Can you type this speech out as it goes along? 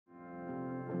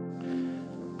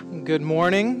Good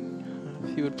morning.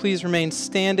 If you would please remain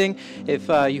standing. If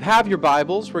you have your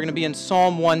Bibles, we're going to be in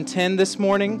Psalm 110 this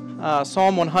morning,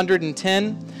 Psalm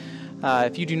 110.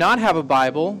 If you do not have a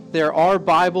Bible, there are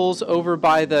Bibles over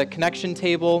by the connection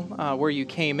table where you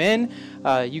came in.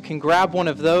 You can grab one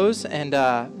of those, and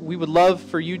we would love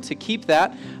for you to keep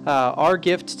that, our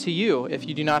gift to you, if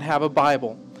you do not have a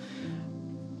Bible.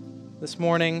 This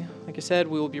morning, like I said,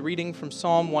 we will be reading from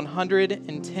Psalm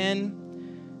 110.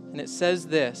 And it says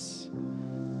this,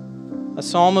 a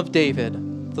psalm of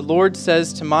David. The Lord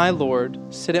says to my Lord,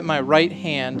 sit at my right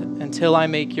hand until I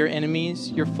make your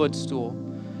enemies your footstool.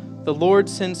 The Lord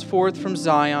sends forth from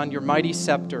Zion your mighty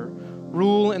scepter.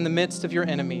 Rule in the midst of your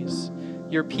enemies.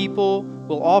 Your people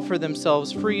will offer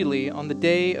themselves freely on the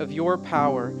day of your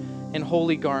power in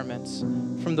holy garments.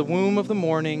 From the womb of the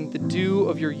morning, the dew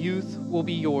of your youth will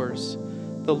be yours.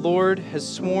 The Lord has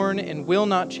sworn and will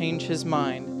not change his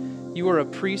mind. You are a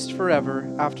priest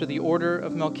forever after the order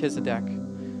of Melchizedek.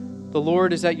 The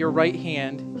Lord is at your right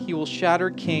hand. He will shatter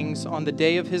kings on the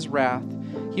day of his wrath.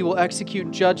 He will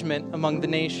execute judgment among the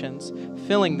nations,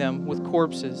 filling them with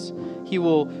corpses. He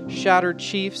will shatter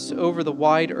chiefs over the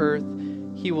wide earth.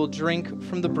 He will drink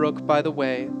from the brook by the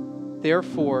way.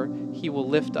 Therefore, he will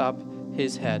lift up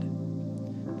his head.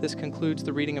 This concludes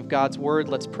the reading of God's word.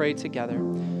 Let's pray together.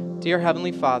 Dear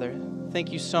Heavenly Father, thank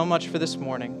you so much for this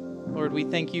morning. Lord, we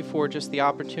thank you for just the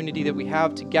opportunity that we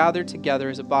have to gather together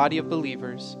as a body of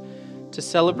believers to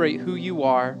celebrate who you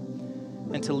are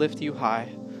and to lift you high.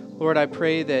 Lord, I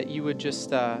pray that you would just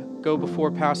go before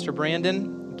Pastor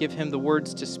Brandon, give him the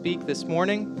words to speak this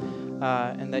morning,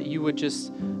 and that you would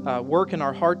just work in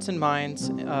our hearts and minds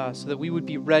so that we would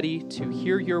be ready to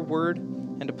hear your word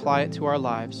and apply it to our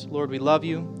lives. Lord, we love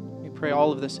you. We pray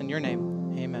all of this in your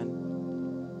name. Amen.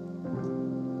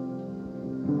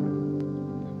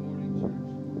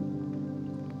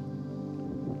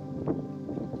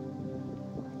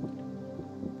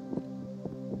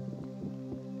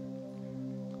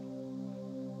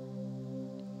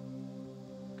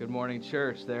 Good morning,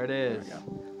 church. There it is. That's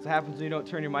what happens when you don't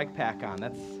turn your mic pack on.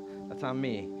 That's on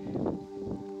me.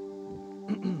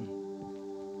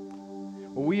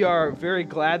 Well, we are very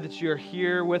glad that you're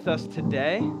here with us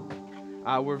today.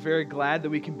 We're very glad that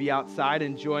we can be outside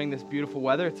enjoying this beautiful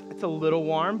weather. It's a little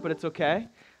warm, but it's okay.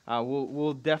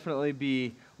 We'll definitely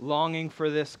be longing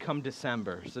for this come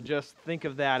December. So just think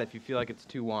of that if you feel like it's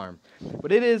too warm.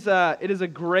 But it is a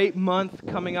great month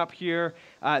coming up here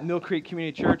at Mill Creek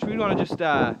Community Church. We want to just,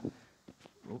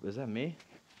 is that me?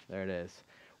 There it is.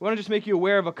 We want to just make you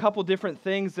aware of a couple different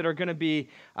things that are going to be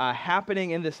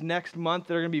happening in this next month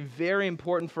that are going to be very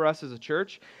important for us as a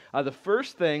church. The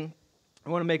first thing I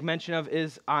want to make mention of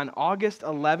is on August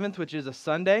 11th, which is a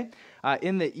Sunday,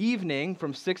 in the evening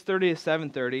from 6:30 to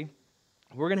 7:30,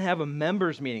 we're going to have a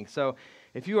members meeting. So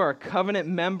if you are a covenant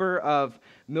member of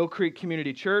Mill Creek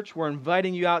Community Church, we're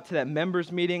inviting you out to that members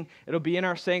meeting. It'll be in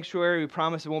our sanctuary. We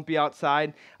promise it won't be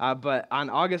outside. But on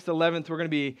August 11th, we're going to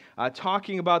be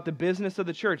talking about the business of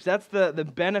the church. That's the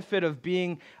benefit of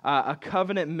being a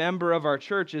covenant member of our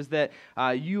church, is that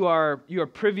you are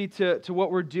privy to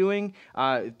what we're doing,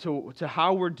 to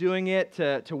how we're doing it,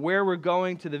 to where we're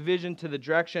going, to the vision, to the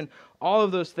direction, all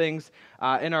of those things.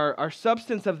 And our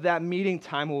substance of that meeting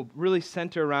time will really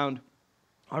center around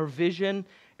our vision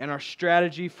and our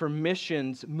strategy for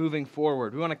missions moving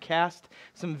forward. We want to cast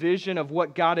some vision of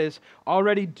what God is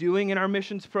already doing in our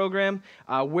missions program,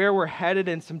 where we're headed,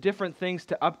 and some different things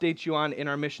to update you on in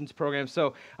our missions program.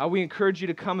 So we encourage you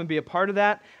to come and be a part of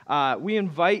that. We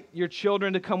invite your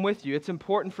children to come with you. It's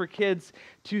important for kids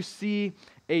to see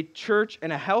a church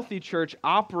and a healthy church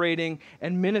operating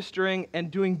and ministering and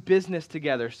doing business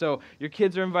together. So your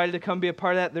kids are invited to come be a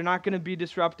part of that. They're not going to be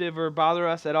disruptive or bother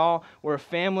us at all. We're a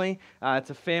family. It's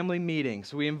a family meeting.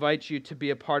 So we invite you to be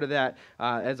a part of that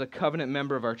as a covenant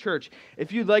member of our church.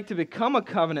 If you'd like to become a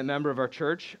covenant member of our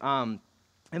church,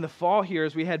 in the fall here,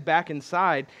 as we head back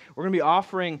inside, we're going to be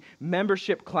offering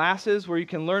membership classes where you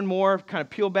can learn more, kind of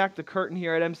peel back the curtain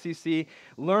here at MCC,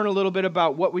 learn a little bit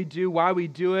about what we do, why we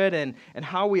do it, and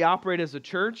how we operate as a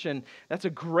church. And that's a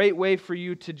great way for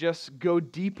you to just go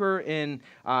deeper in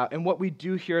what we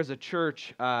do here as a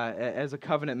church, as a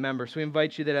covenant member. So we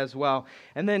invite you to that as well.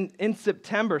 And then in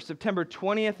September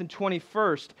 20th and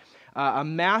 21st, a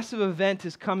massive event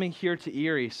is coming here to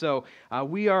Erie. So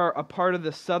we are a part of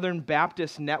the Southern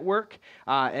Baptist Network,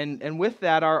 and with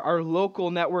that, our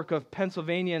local network of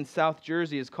Pennsylvania and South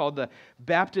Jersey is called the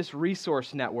Baptist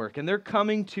Resource Network, and they're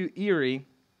coming to Erie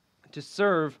to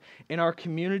serve in our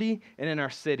community and in our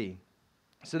city.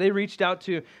 So they reached out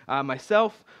to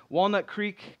myself, Walnut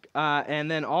Creek, and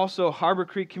then also Harbor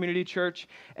Creek Community Church,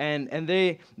 and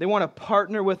they want to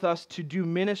partner with us to do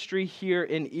ministry here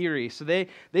in Erie. So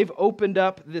they've opened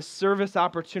up this service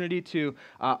opportunity to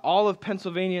all of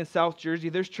Pennsylvania and South Jersey.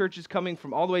 There's churches coming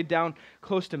from all the way down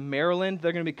close to Maryland.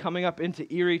 They're going to be coming up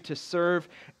into Erie to serve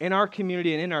in our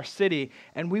community and in our city,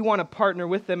 and we want to partner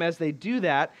with them as they do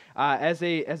that as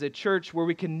a church where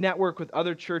we can network with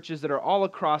other churches that are all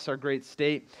across our great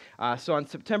state. So on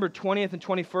September 20th and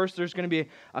 21st, there's going to be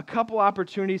a couple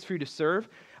opportunities for you to serve.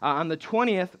 On the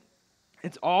 20th,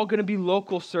 it's all going to be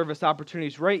local service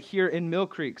opportunities right here in Mill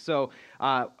Creek. So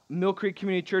Mill Creek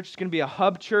Community Church is going to be a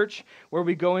hub church where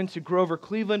we go into Grover,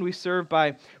 Cleveland. We serve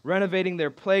by renovating their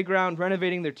playground,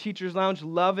 renovating their teacher's lounge,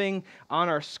 loving on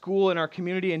our school and our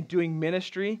community, and doing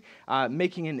ministry,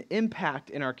 making an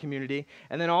impact in our community.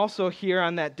 And then also here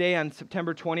on that day, on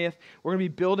September 20th, we're going to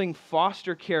be building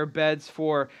foster care beds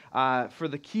for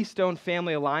the Keystone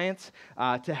Family Alliance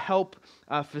to help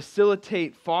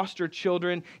facilitate foster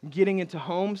children getting into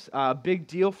homes. A big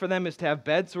deal for them is to have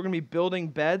beds, so we're going to be building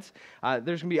beds.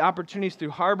 There's going to be opportunities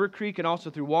through Harbor Creek and also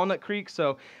through Walnut Creek,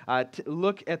 so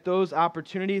look at those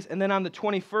opportunities. And then on the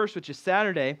 21st, which is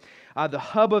Saturday, the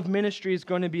hub of ministry is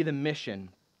going to be the mission.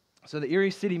 So the Erie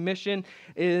City Mission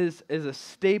is a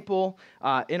staple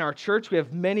in our church. We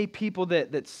have many people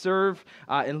that serve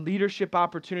in leadership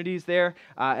opportunities there,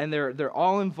 and they're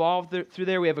all involved through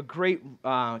there. We have a great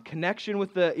connection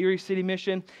with the Erie City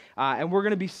Mission, and we're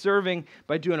going to be serving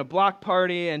by doing a block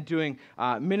party and doing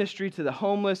ministry to the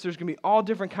homeless. There's going to be all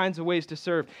different kinds of ways to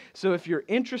serve. So if you're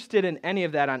interested in any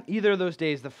of that on either of those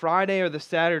days, the Friday or the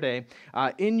Saturday,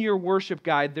 in your worship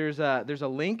guide, there's a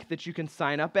link that you can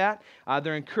sign up at.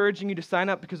 They're encouraging you to sign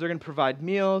up because they're going to provide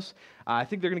meals. I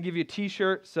think they're going to give you a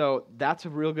t-shirt, so that's a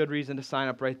real good reason to sign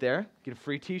up right there. Get a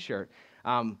free t-shirt.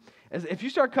 If you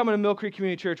start coming to Mill Creek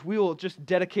Community Church, we will just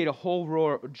dedicate a whole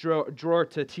drawer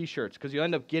to t-shirts because you'll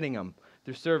end up getting them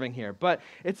through serving here. But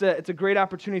it's a great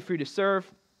opportunity for you to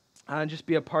serve and just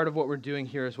be a part of what we're doing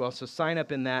here as well. So sign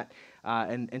up in that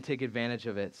and take advantage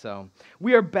of it. So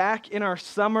we are back in our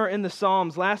summer in the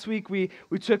Psalms. Last week we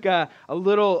took a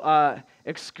little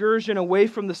excursion away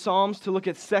from the Psalms to look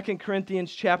at 2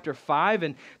 Corinthians chapter 5.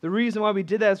 And the reason why we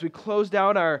did that is we closed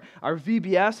out our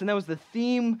VBS, and that was the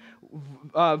theme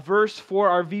verse for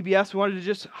our VBS. We wanted to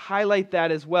just highlight that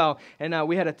as well. And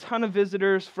we had a ton of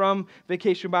visitors from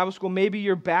Vacation Bible School. Maybe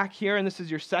you're back here and this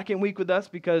is your second week with us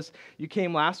because you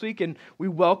came last week, and we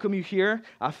welcome you here.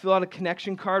 Fill out a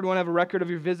connection card. We want to have a record of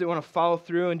your visit. We want to follow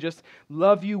through and just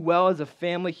love you well as a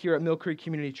family here at Mill Creek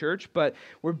Community Church. But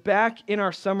we're back in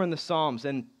our summer in the Psalms,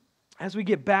 and as we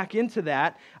get back into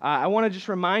that, I want to just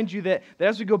remind you that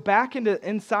as we go back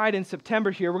inside in September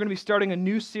here, we're going to be starting a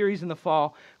new series in the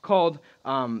fall called, it's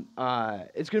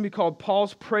going to be called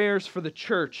Paul's Prayers for the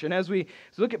Church. And as we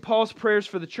look at Paul's Prayers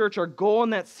for the Church, our goal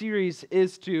in that series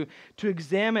is to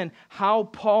examine how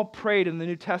Paul prayed in the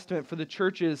New Testament for the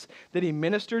churches that he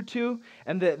ministered to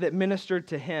and that ministered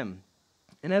to him.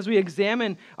 And as we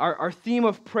examine our theme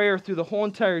of prayer through the whole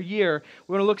entire year,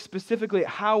 we're going to look specifically at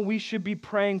how we should be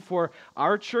praying for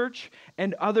our church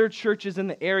and other churches in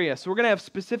the area. So we're going to have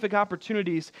specific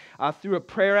opportunities through a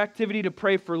prayer activity to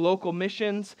pray for local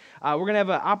missions. We're going to have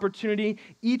an opportunity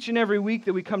each and every week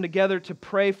that we come together to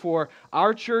pray for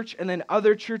our church and then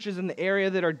other churches in the area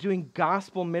that are doing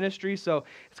gospel ministry. So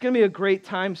it's going to be a great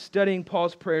time studying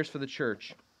Paul's prayers for the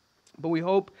church. But we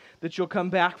hope that you'll come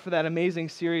back for that amazing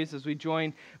series as we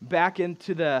join back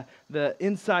into the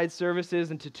inside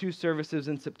services and to 2 services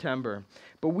in September.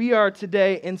 But we are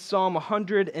today in Psalm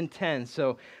 110.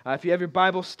 So if you have your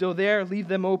Bible still there, leave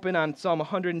them open on Psalm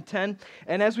 110.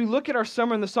 And as we look at our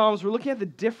summer in the Psalms, we're looking at the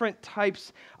different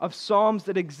types of Psalms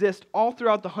that exist all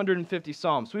throughout the 150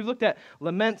 Psalms. So we've looked at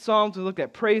lament Psalms, we've looked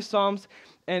at praise Psalms,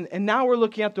 and now we're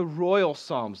looking at the royal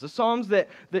Psalms, the Psalms that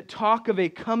talk of a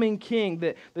coming king,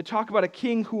 that talk about a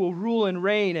king who will rule and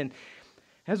reign. And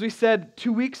as we said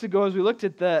 2 weeks ago, as we looked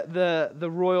at the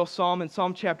royal Psalm in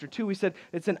Psalm chapter 2, we said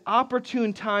it's an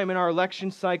opportune time in our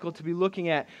election cycle to be looking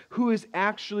at who is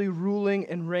actually ruling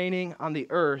and reigning on the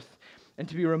earth, and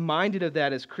to be reminded of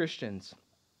that as Christians.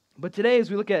 But today, as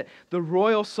we look at the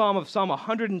royal Psalm of Psalm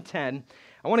 110,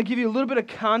 I want to give you a little bit of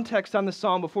context on the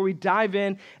psalm before we dive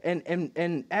in and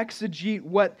exegete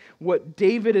what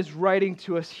David is writing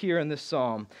to us here in this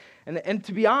psalm. And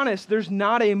to be honest, there's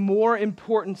not a more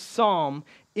important psalm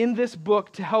in this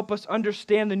book to help us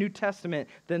understand the New Testament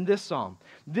than this psalm.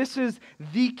 This is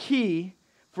the key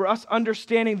for us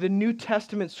understanding the New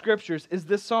Testament scriptures is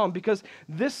this psalm, because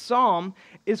this psalm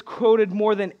is quoted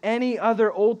more than any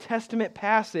other Old Testament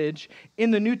passage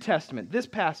in the New Testament. This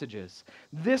passage is.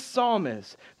 This psalm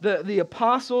is. The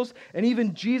apostles and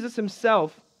even Jesus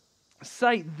himself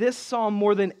cite this psalm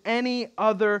more than any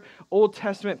other Old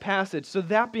Testament passage. So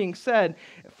that being said,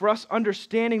 for us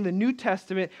understanding the New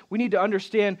Testament, we need to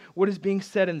understand what is being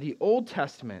said in the Old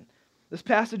Testament. This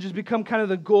passage has become kind of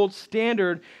the gold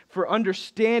standard for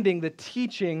understanding the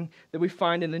teaching that we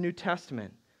find in the New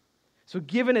Testament. So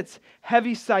given its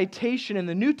heavy citation in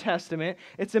the New Testament,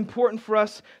 it's important for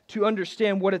us to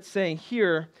understand what it's saying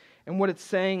here and what it's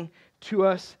saying to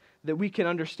us that we can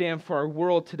understand for our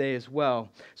world today as well.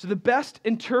 So the best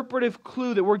interpretive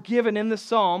clue that we're given in the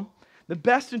psalm, the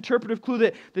best interpretive clue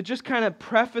that just kind of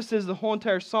prefaces the whole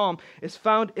entire psalm, is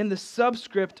found in the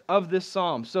subscript of this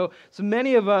psalm. So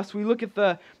many of us, we look at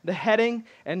the heading,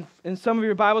 and in some of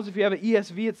your Bibles, if you have an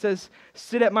ESV, it says,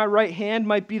 "Sit at my right hand,"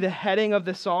 might be the heading of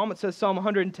the psalm. It says Psalm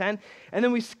 110. And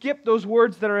then we skip those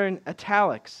words that are in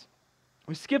italics.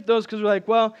 We skip those because we're like,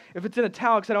 well, if it's in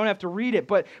italics, I don't have to read it.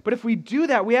 But if we do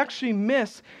that, we actually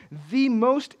miss the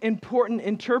most important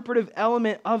interpretive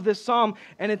element of this psalm,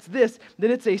 and it's this,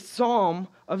 that it's a psalm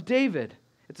of David.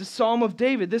 It's a psalm of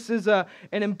David. This is an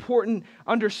important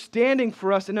understanding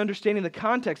for us in understanding the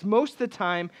context. Most of the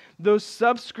time, those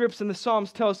subscripts in the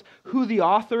Psalms tell us who the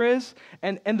author is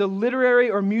and the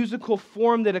literary or musical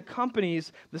form that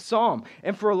accompanies the psalm.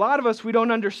 And for a lot of us, we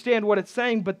don't understand what it's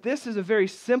saying, but this is a very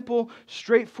simple,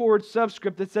 straightforward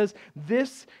subscript that says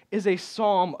this is a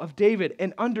psalm of David.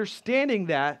 And understanding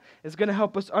that is going to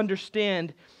help us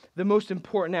understand the most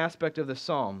important aspect of the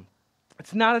psalm.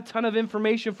 It's not a ton of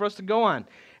information for us to go on.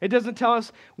 It doesn't tell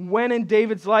us when in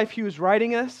David's life he was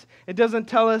writing this. It doesn't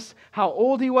tell us how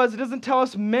old he was. It doesn't tell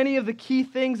us many of the key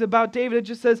things about David. It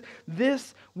just says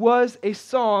this was a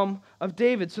psalm of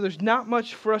David. So there's not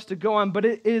much for us to go on, but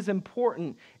it is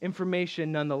important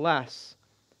information nonetheless.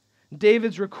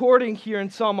 David's recording here in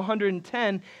Psalm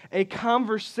 110 a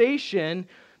conversation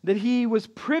that he was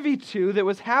privy to that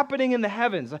was happening in the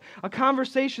heavens, a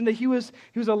conversation that he was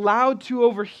allowed to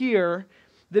overhear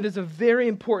that is a very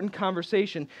important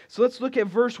conversation. So let's look at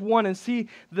verse 1 and see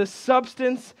the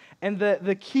substance and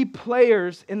the key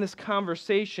players in this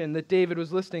conversation that David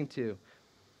was listening to.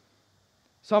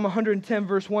 Psalm 110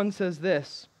 verse 1 says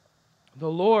this, "The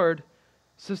Lord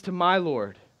says to my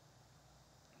Lord."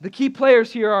 The key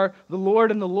players here are the Lord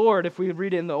and the Lord, if we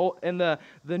read it in the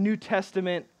New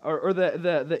Testament or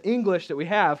the English that we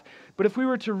have. But if we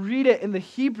were to read it in the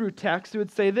Hebrew text, it would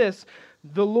say this,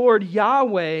 "The Lord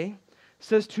Yahweh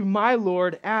says to my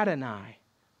Lord Adonai."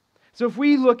 So if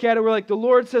we look at it, we're like, the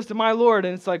Lord says to my Lord,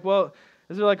 and it's like, well,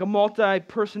 is there like a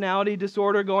multi-personality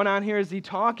disorder going on here? Is he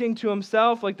talking to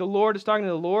himself like the Lord is talking to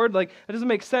the Lord? Like, that doesn't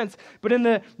make sense. But in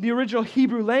the original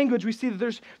Hebrew language, we see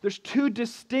that there's two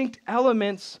distinct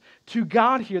elements to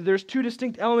God here. There's two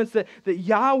distinct elements that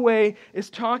Yahweh is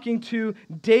talking to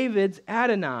David's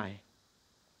Adonai.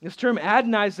 This term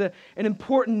Adonai is an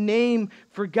important name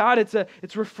for God.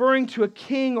 It's referring to a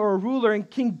king or a ruler, and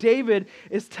King David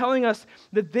is telling us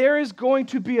that there is going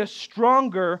to be a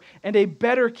stronger and a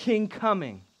better king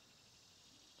coming.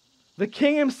 The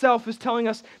king himself is telling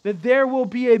us that there will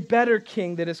be a better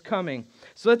king that is coming.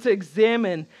 So let's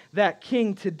examine that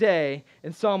king today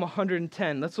in Psalm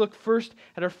 110. Let's look first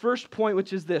at our first point,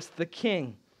 which is this, the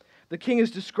king. The king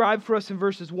is described for us in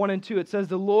verses 1 and 2. It says,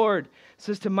 "The Lord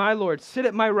says to my Lord, sit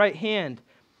at my right hand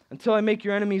until I make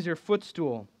your enemies your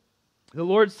footstool. The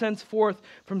Lord sends forth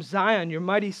from Zion your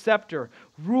mighty scepter.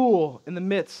 Rule in the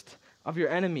midst of your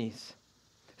enemies."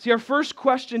 See, our first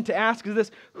question to ask is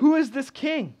this, who is this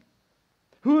king?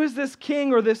 Who is this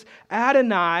king or this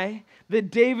Adonai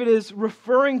that David is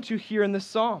referring to here in this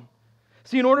psalm?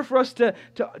 See, in order for us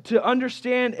to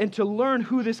understand and to learn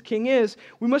who this king is,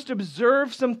 we must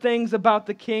observe some things about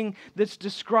the king that's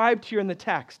described here in the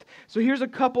text. So here's a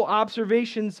couple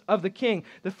observations of the king.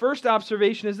 The first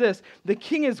observation is this, the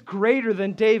king is greater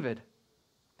than David.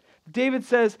 David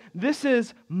says, "This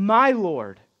is my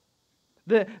Lord."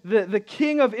 The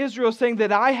king of Israel is saying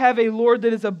that I have a Lord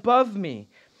that is above me.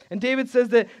 And David says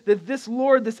that this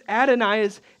Lord, this Adonai,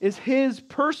 is his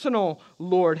personal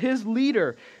Lord, his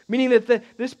leader, meaning that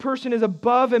this person is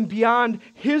above and beyond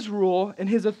his rule and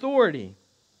his authority.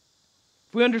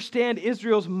 If we understand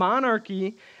Israel's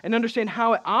monarchy and understand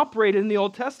how it operated in the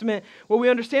Old Testament, what we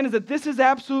understand is that this is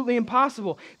absolutely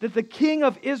impossible, that the king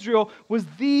of Israel was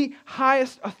the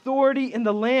highest authority in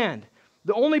the land.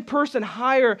 The only person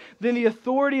higher than the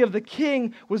authority of the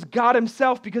king was God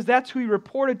himself, because that's who he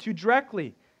reported to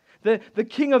directly. The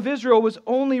king of Israel was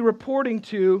only reporting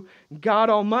to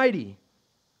God Almighty.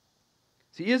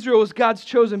 See, Israel was God's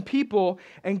chosen people,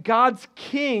 and God's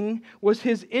king was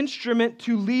his instrument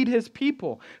to lead his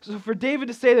people. So for David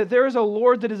to say that there is a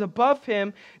Lord that is above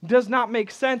him does not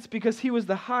make sense, because he was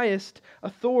the highest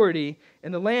authority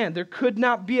in the land. There could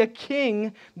not be a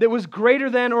king that was greater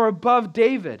than or above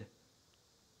David.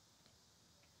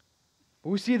 But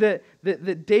we see that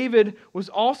David was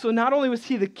also, not only was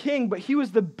he the king, but he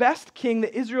was the best king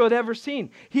that Israel had ever seen.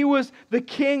 He was the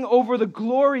king over the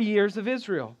glory years of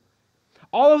Israel.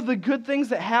 All of the good things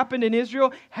that happened in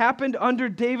Israel happened under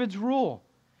David's rule.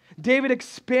 David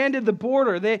expanded the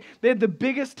border. They had the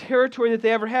biggest territory that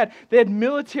they ever had. They had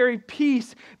military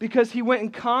peace because he went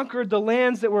and conquered the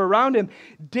lands that were around him.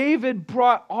 David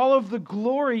brought all of the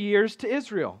glory years to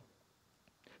Israel.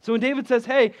 So when David says,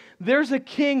 hey, there's a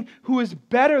king who is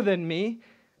better than me,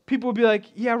 people will be like,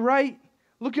 yeah, right.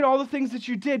 Look at all the things that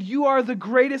you did. You are the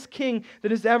greatest king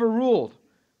that has ever ruled.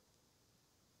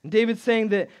 And David's saying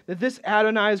that this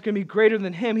Adonai is going to be greater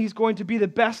than him. He's going to be the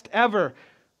best ever.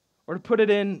 Or to put it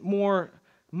in more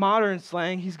modern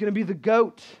slang, he's going to be the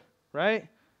goat, right?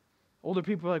 Older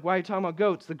people are like, why are you talking about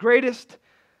goats? The greatest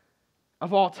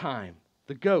of all time,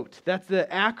 the goat. That's the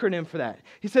acronym for that.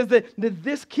 He says that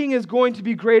this king is going to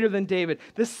be greater than David.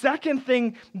 The second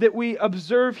thing that we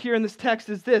observe here in this text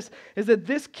is that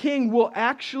this king will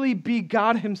actually be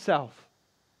God himself.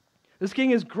 This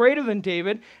king is greater than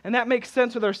David, and that makes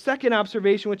sense with our second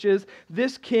observation, which is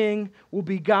this king will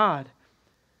be God.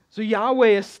 So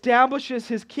Yahweh establishes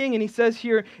his king, and he says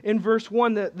here in verse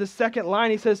 1, the second line,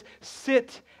 he says,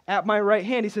 sit at my right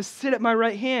hand. He says, sit at my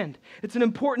right hand. It's an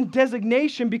important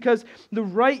designation because the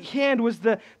right hand was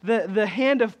the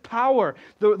hand of power.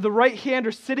 The right hand,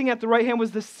 or sitting at the right hand,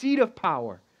 was the seat of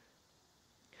power.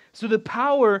 So the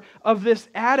power of this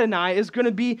Adonai is going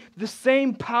to be the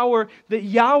same power that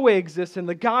Yahweh exists in,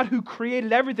 the God who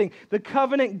created everything. The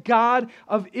covenant God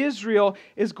of Israel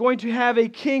is going to have a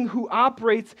king who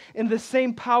operates in the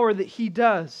same power that he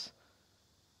does.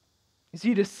 You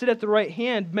see, to sit at the right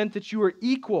hand meant that you were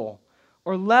equal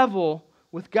or level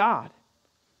with God.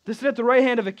 To sit at the right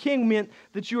hand of a king meant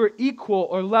that you were equal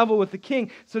or level with the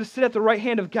king. So to sit at the right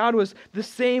hand of God was the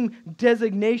same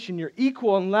designation. You're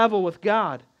equal and level with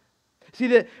God. See,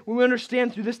 that we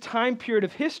understand through this time period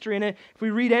of history, and if we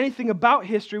read anything about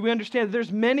history, we understand that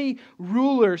there's many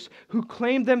rulers who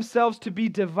claimed themselves to be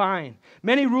divine.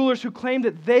 Many rulers who claimed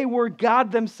that they were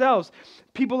God themselves.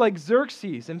 People like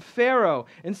Xerxes and Pharaoh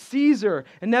and Caesar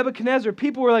and Nebuchadnezzar.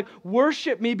 People were like,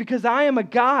 worship me because I am a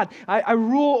God. I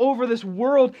rule over this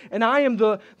world, and I am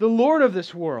the Lord of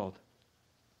this world.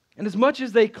 And as much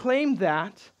as they claimed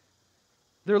that,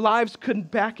 their lives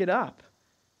couldn't back it up.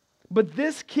 But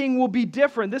this king will be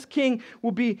different. This king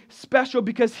will be special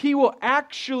because he will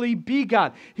actually be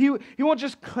God. He won't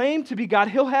just claim to be God.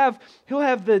 He'll have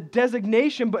the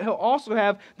designation, but he'll also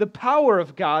have the power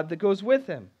of God that goes with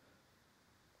him.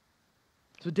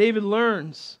 So David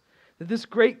learns that this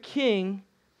great king,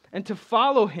 and to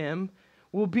follow him,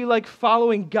 will be like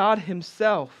following God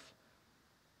himself.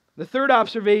 The third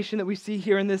observation that we see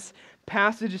here in this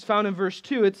passage is found in verse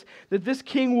 2. It's that this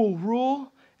king will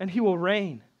rule and he will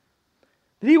reign.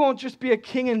 That he won't just be a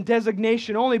king in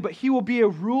designation only, but he will be a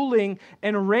ruling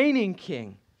and reigning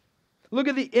king. Look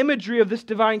at the imagery of this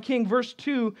divine king. Verse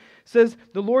 2 says,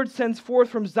 the Lord sends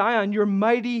forth from Zion your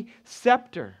mighty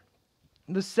scepter.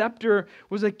 The scepter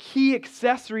was a key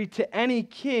accessory to any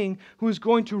king who was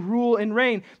going to rule and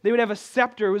reign. They would have a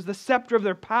scepter. It was the scepter of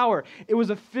their power. It was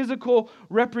a physical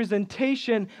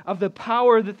representation of the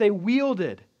power that they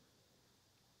wielded.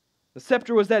 The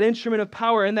scepter was that instrument of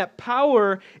power, and that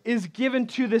power is given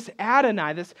to this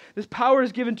Adonai. This power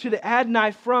is given to the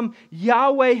Adonai from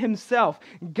Yahweh himself.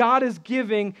 God is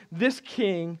giving this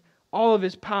king all of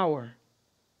his power.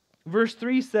 Verse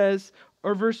 3 says,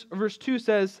 or verse 2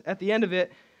 says at the end of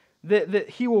it, that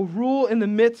he will rule in the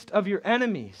midst of your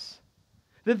enemies.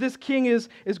 That this king is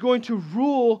going to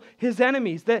rule his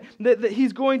enemies. That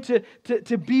he's going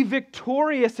to be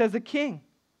victorious as a king.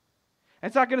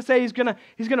 It's not going to say he's going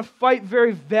to fight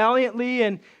very valiantly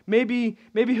and maybe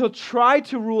he'll try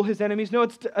to rule his enemies. No,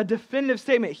 it's a definitive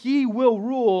statement. He will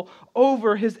rule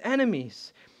over his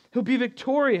enemies. He'll be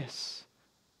victorious.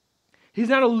 He's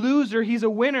not a loser, he's a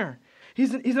winner.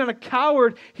 He's not a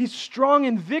coward, he's strong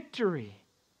in victory.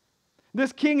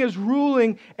 This king is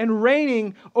ruling and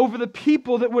reigning over the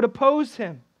people that would oppose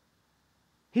him.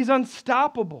 He's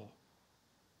unstoppable.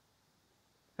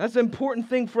 That's an important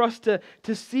thing for us to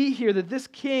see here, that this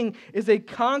king is a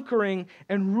conquering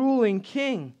and ruling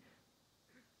king.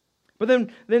 But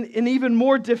then an even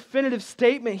more definitive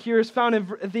statement here is found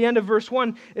at the end of verse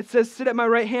 1. It says, sit at my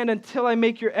right hand until I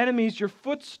make your enemies your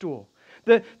footstool.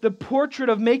 the portrait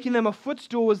of making them a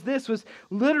footstool was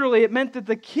literally, it meant that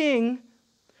the king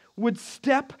would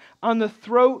step on the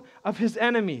throat of his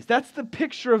enemies. That's the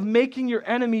picture of making your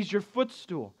enemies your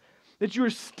footstool, that you were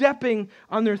stepping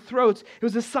on their throats. It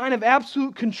was a sign of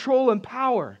absolute control and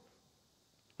power.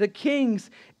 The kings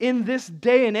in this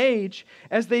day and age,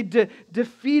 as they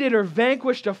defeated or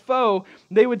vanquished a foe,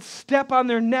 they would step on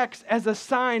their necks as a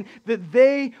sign that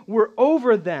they were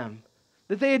over them,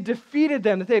 that they had defeated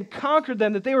them, that they had conquered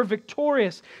them, that they were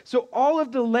victorious. So all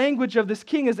of the language of this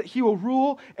king is that he will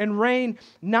rule and reign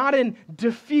not in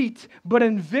defeat, but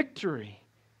in victory.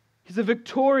 He's a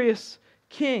victorious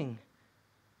king.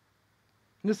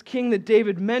 And this king that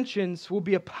David mentions will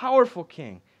be a powerful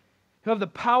king. He'll have the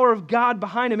power of God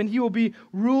behind him, and he will be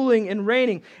ruling and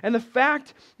reigning. And the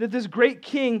fact that this great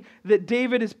king that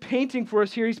David is painting for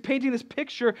us here, he's painting this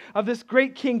picture of this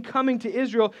great king coming to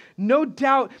Israel. No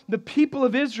doubt the people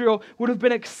of Israel would have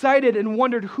been excited and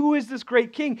wondered, who is this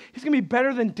great king? He's going to be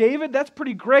better than David? That's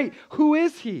pretty great. Who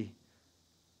is he?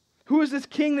 Who is this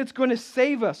king that's going to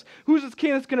save us? Who is this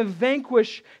king that's going to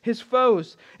vanquish his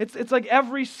foes? It's like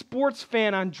every sports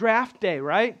fan on draft day,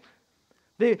 right?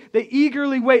 They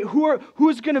eagerly wait.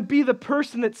 Who's going to be the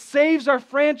person that saves our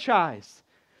franchise?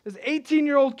 This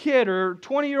 18-year-old kid or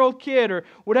 20-year-old kid or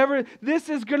whatever, this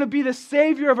is going to be the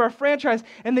savior of our franchise.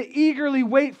 And they eagerly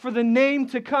wait for the name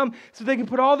to come so they can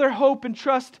put all their hope and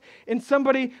trust in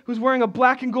somebody who's wearing a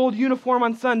black and gold uniform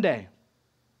on Sunday.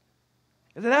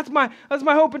 And that's my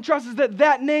hope and trust, is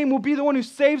that name will be the one who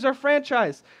saves our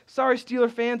franchise. Sorry, Steeler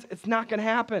fans, it's not going to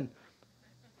happen.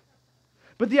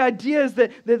 But the idea is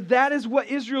that is what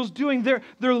Israel's doing.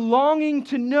 They're longing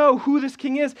to know who this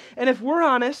king is. And if we're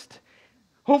honest,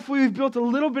 hopefully we've built a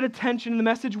little bit of tension in the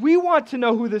message. We want to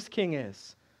know who this king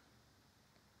is.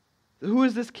 Who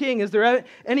is this king? Is there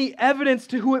any evidence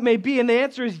to who it may be? And the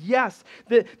answer is yes.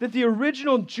 That the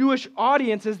original Jewish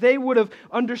audience, as they would have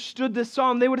understood this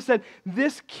psalm, they would have said,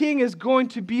 this king is going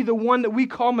to be the one that we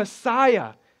call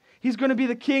Messiah. He's going to be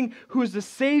the king who is the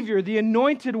Savior, the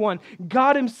anointed one,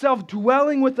 God himself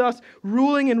dwelling with us,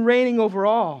 ruling and reigning over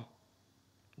all.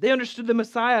 They understood the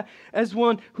Messiah as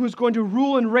one who is going to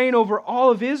rule and reign over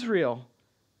all of Israel.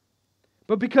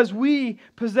 But because we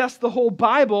possess the whole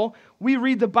Bible, we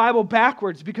read the Bible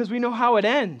backwards because we know how it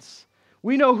ends.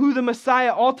 We know who the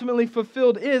Messiah ultimately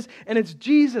fulfilled is, and it's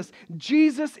Jesus.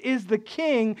 Jesus is the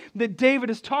king that David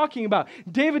is talking about.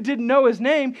 David didn't know his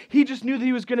name. He just knew that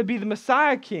he was going to be the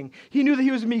Messiah king. He knew that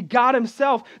he was going to be God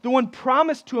himself, the one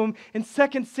promised to him in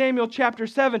 2 Samuel chapter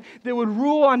 7 that would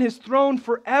rule on his throne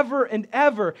forever and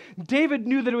ever. David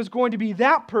knew that it was going to be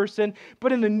that person,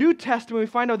 but in the New Testament we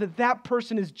find out that that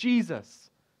person is Jesus.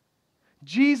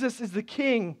 Jesus is the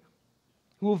king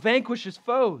who will vanquish his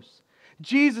foes.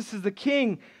 Jesus is the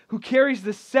king who carries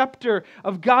the scepter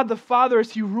of God the Father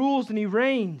as he rules and he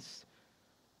reigns.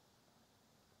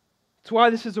 That's why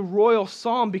this is a royal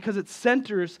psalm, because it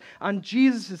centers on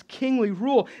Jesus' kingly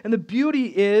rule. And the beauty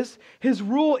is, his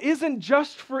rule isn't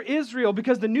just for Israel,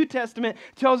 because the New Testament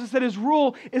tells us that his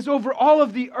rule is over all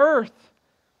of the earth.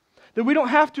 That we don't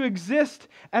have to exist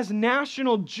as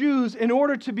national Jews in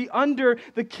order to be under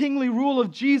the kingly rule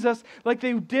of Jesus like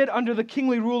they did under the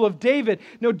kingly rule of David.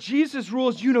 No, Jesus' rule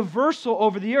is universal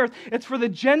over the earth. It's for the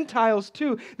Gentiles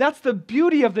too. That's the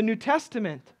beauty of the New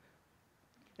Testament,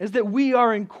 is that we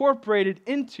are incorporated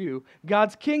into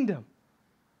God's kingdom.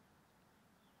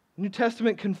 The New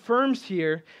Testament confirms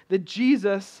here that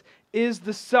Jesus is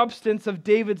the substance of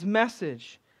David's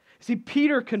message. See,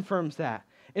 Peter confirms that.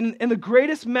 In the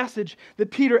greatest message that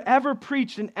Peter ever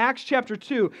preached in Acts chapter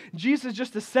 2, Jesus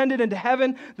just ascended into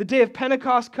heaven. The day of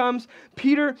Pentecost comes.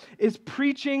 Peter is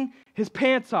preaching his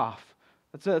pants off.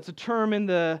 That's a term in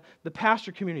the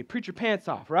pastor community. Preach your pants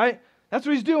off, right? That's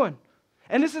what he's doing.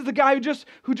 And this is the guy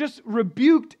who just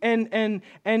rebuked and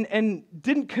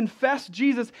didn't confess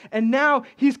Jesus. And now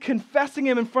he's confessing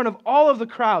him in front of all of the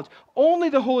crowds. Only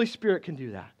the Holy Spirit can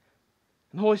do that.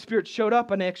 And the Holy Spirit showed up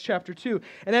in Acts chapter 2.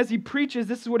 And as he preaches,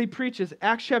 this is what he preaches.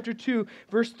 Acts chapter 2,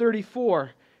 verse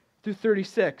 34 through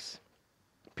 36.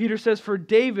 Peter says, "For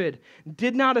David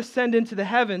did not ascend into the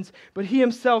heavens, but he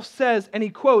himself says," and he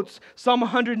quotes Psalm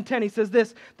 110. He says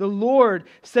this, "The Lord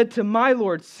said to my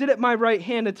Lord, sit at my right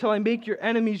hand until I make your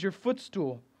enemies your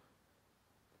footstool."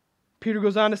 Peter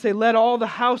goes on to say, "Let all the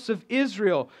house of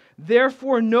Israel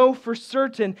therefore know for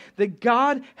certain that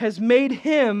God has made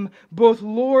him both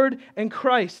Lord and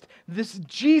Christ, this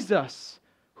Jesus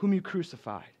whom you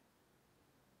crucified."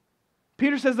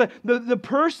 Peter says that the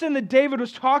person that David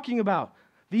was talking about,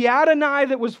 the Adonai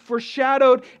that was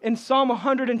foreshadowed in Psalm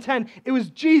 110, it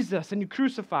was Jesus, and you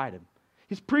crucified him.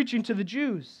 He's preaching to the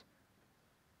Jews.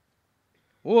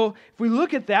 Well, if we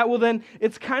look at that, well, then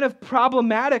it's kind of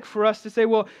problematic for us to say,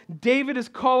 well, David is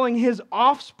calling his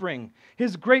offspring,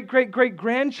 his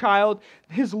great-great-great-grandchild,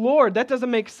 his Lord. That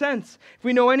doesn't make sense. If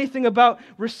we know anything about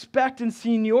respect and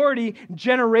seniority,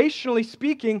 generationally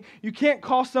speaking, you can't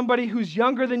call somebody who's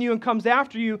younger than you and comes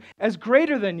after you as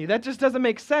greater than you. That just doesn't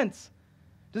make sense.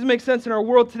 It doesn't make sense in our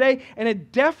world today, and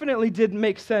it definitely didn't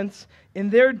make sense in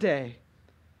their day.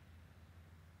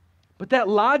 But that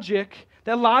logic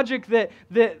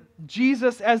that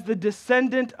Jesus as the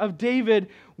descendant of David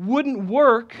wouldn't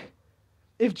work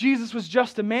if Jesus was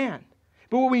just a man.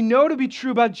 But what we know to be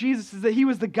true about Jesus is that he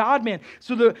was the God-man.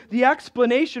 So the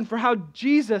explanation for how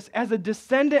Jesus as a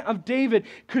descendant of David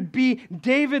could be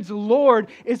David's Lord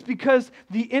is because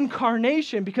the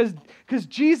incarnation, because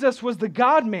Jesus was the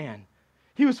God-man.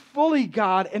 He was fully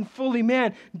God and fully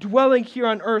man, dwelling here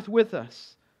on earth with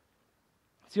us.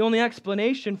 It's the only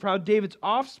explanation for how David's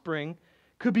offspring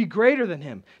could be greater than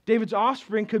him. David's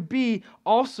offspring could be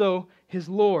also his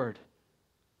Lord.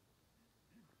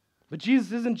 But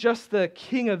Jesus isn't just the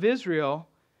king of Israel,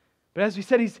 but as we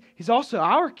said, he's also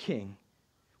our king.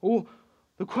 Well,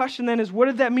 the question then is, what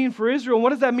did that mean for Israel? What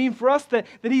does that mean for us that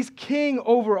he's king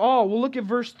over all? We'll look at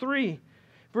verse 3.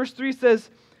 Verse 3 says,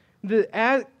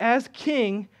 that as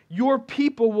king, your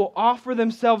people will offer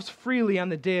themselves freely on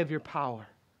the day of your power.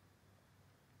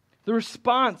 The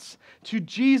response to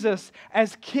Jesus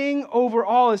as king over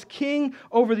all, as king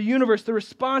over the universe, the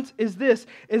response is this,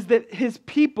 is that his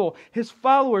people, his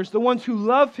followers, the ones who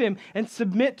love him and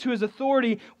submit to his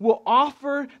authority, will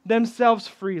offer themselves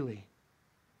freely.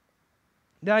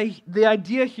 Now, the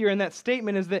idea here in that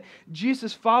statement is that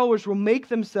Jesus' followers will make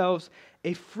themselves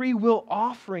a free will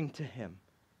offering to him.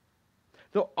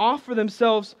 They'll offer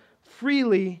themselves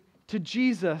freely to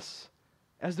Jesus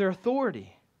as their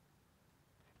authority.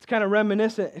 It's kind of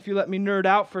reminiscent, if you let me nerd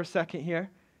out for a second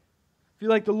here. If you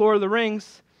like The Lord of the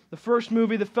Rings, the first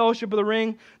movie, The Fellowship of the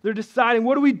Ring, they're deciding,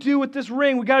 what do we do with this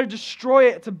ring? We got to destroy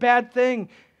it. It's a bad thing.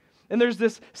 And there's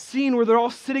this scene where they're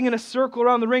all sitting in a circle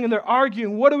around the ring and they're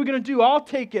arguing, what are we going to do? I'll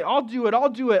take it. I'll do it. I'll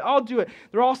do it. I'll do it.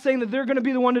 They're all saying that they're going to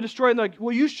be the one to destroy it. And they're like,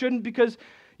 well, you shouldn't because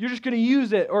you're just going to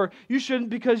use it. Or you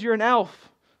shouldn't because you're an elf.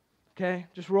 Okay?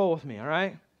 Just roll with me, all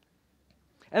right?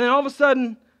 And then all of a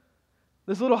sudden,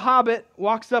 this little hobbit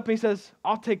walks up and he says,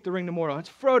 I'll take the ring to Mordor. It's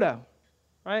Frodo,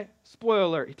 right? Spoiler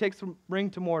alert. He takes the ring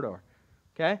to Mordor,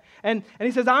 okay? And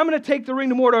he says, I'm going to take the ring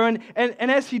to Mordor.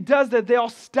 And as he does that, they all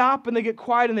stop and they get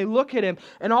quiet and they look at him.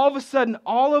 And all of a sudden,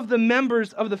 all of the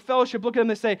members of the fellowship look at him and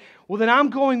they say, well, then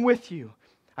I'm going with you.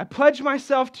 I pledge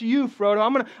myself to you, Frodo.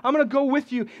 I'm gonna go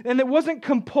with you. And it wasn't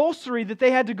compulsory that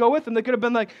they had to go with him. They could have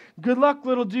been like, good luck,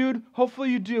 little dude. Hopefully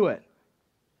you do it.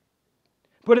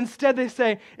 But instead they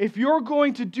say, if you're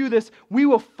going to do this, we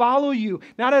will follow you,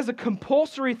 not as a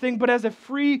compulsory thing, but as a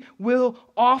free will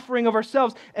offering of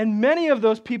ourselves. And many of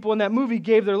those people in that movie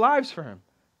gave their lives for him.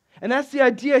 And that's the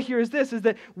idea here is this, is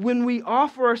that when we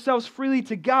offer ourselves freely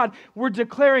to God, we're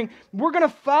declaring, we're going to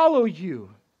follow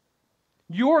you.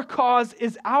 Your cause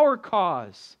is our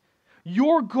cause.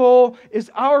 Your goal is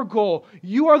our goal.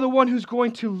 You are the one who's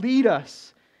going to lead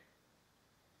us.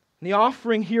 And the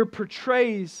offering here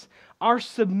portrays our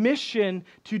submission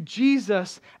to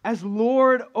Jesus as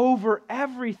Lord over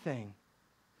everything.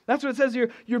 That's what it says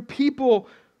here. Your people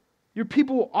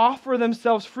will offer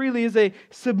themselves freely as a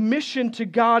submission to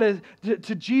God,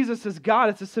 to Jesus as God.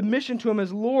 It's a submission to Him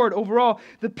as Lord overall.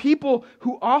 The people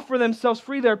who offer themselves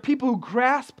freely are people who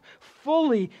grasp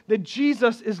fully that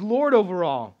Jesus is Lord over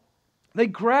all. They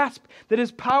grasp that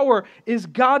His power is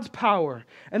God's power,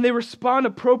 and they respond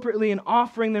appropriately in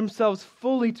offering themselves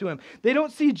fully to Him. They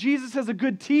don't see Jesus as a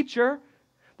good teacher.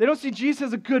 They don't see Jesus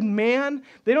as a good man.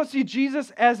 They don't see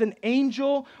Jesus as an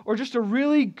angel or just a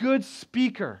really good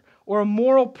speaker or a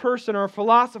moral person or a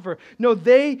philosopher. No,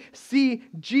 they see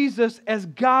Jesus as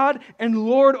God and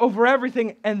Lord over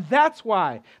everything, and that's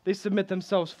why they submit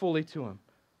themselves fully to Him.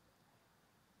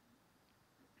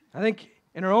 I think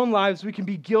in our own lives, we can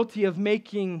be guilty of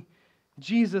making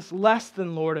Jesus less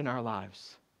than Lord in our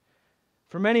lives.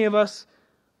 For many of us,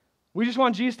 we just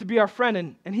want Jesus to be our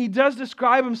friend, and He does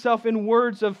describe Himself in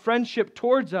words of friendship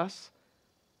towards us.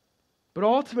 But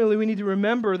ultimately, we need to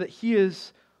remember that He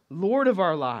is Lord of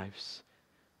our lives.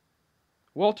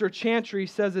 Walter Chantry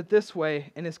says it this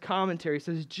way in his commentary. He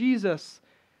says, Jesus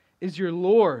is your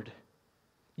Lord.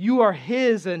 You are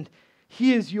His, and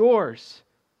He is yours.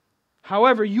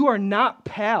 However, you are not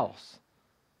pals.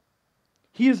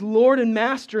 He is Lord and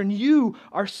Master, and you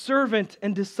are servant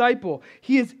and disciple.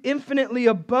 He is infinitely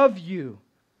above you.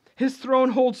 His throne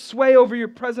holds sway over your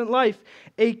present life.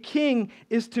 A king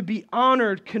is to be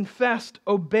honored, confessed,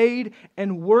 obeyed,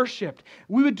 and worshiped.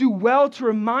 We would do well to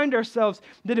remind ourselves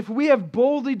that if we have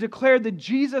boldly declared that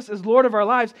Jesus is Lord of our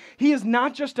lives, He is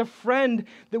not just a friend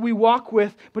that we walk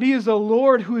with, but He is a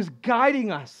Lord who is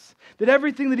guiding us. That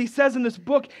everything that He says in this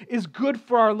book is good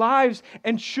for our lives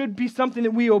and should be something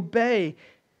that we obey,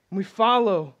 and we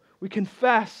follow, we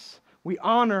confess, we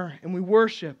honor, and we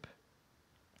worship.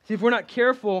 See, if we're not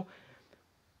careful,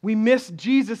 we miss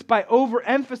Jesus by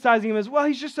overemphasizing Him as, well,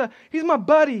 He's my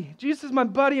buddy. Jesus is my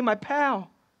buddy and my pal.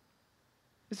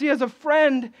 You see, as a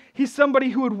friend, He's somebody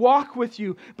who would walk with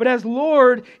you. But as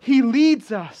Lord, He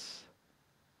leads us.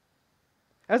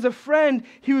 As a friend,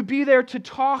 He would be there to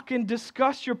talk and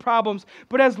discuss your problems.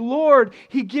 But as Lord,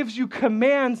 He gives you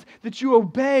commands that you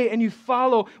obey and you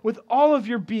follow with all of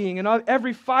your being and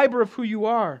every fiber of who you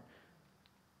are.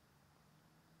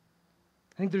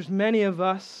 I think there's many of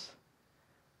us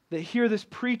that hear this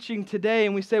preaching today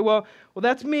and we say, well,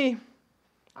 that's me.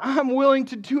 I'm willing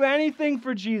to do anything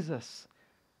for Jesus.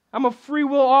 I'm a free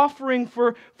will offering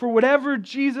for whatever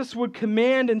Jesus would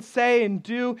command and say and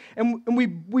do. And we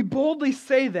boldly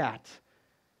say that.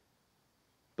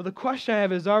 But the question I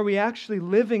have is, are we actually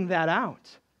living that out?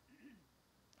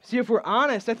 See, if we're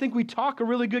honest, I think we talk a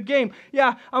really good game.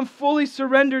 Yeah, I'm fully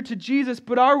surrendered to Jesus,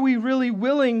 but are we really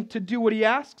willing to do what He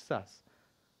asks us?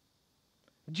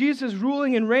 Jesus is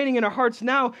ruling and reigning in our hearts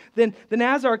now, then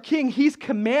as our King, He's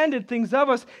commanded things of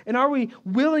us, and are we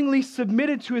willingly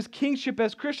submitted to His kingship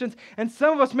as Christians? And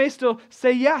some of us may still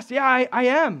say, yes, I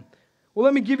am. Well,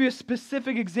 let me give you a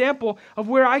specific example of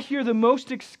where I hear the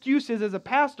most excuses as a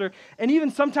pastor, and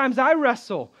even sometimes I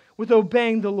wrestle with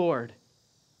obeying the Lord.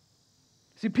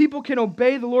 See, people can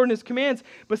obey the Lord and His commands,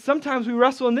 but sometimes we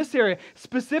wrestle in this area,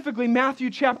 specifically Matthew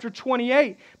chapter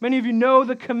 28. Many of you know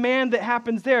the command that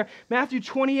happens there. Matthew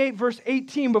 28, verse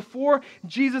 18, before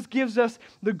Jesus gives us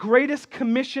the greatest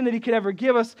commission that He could ever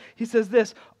give us, He says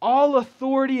this, all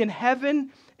authority in heaven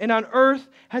and on earth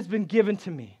has been given to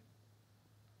me.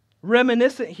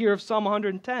 Reminiscent here of Psalm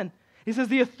 110. He says,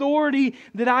 the authority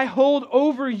that I hold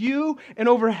over you and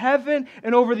over heaven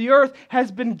and over the earth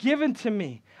has been given to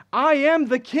me. I am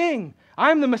the King.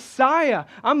 I'm the Messiah.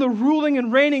 I'm the ruling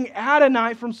and reigning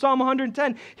Adonai from Psalm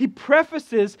 110. He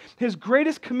prefaces His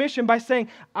greatest commission by saying,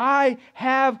 I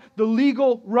have the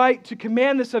legal right to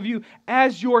command this of you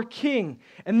as your King.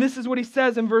 And this is what He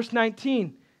says in verse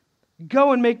 19.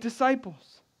 Go and make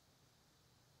disciples.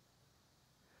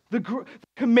 The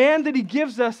command that He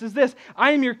gives us is this,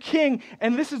 I am your King,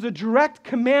 and this is a direct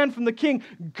command from the King.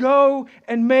 Go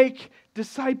and make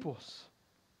disciples.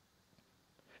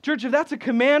 Church, if that's a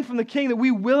command from the King that we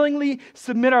willingly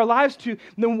submit our lives to,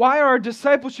 then why are our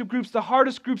discipleship groups the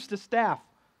hardest groups to staff?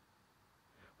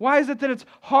 Why is it that it's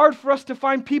hard for us to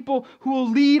find people who will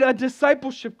lead a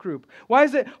discipleship group? Why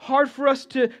is it hard for us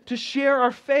to share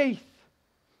our faith?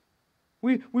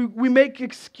 We make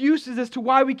excuses as to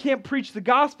why we can't preach the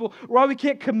gospel, or why we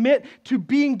can't commit to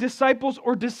being disciples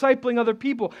or discipling other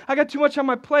people. I got too much on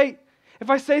my plate. If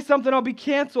I say something, I'll be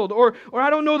canceled. Or I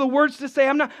don't know the words to say.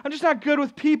 I'm just not good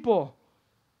with people.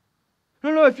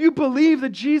 No. If you believe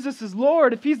that Jesus is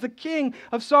Lord, if He's the King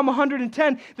of Psalm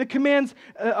 110 that commands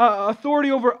authority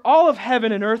over all of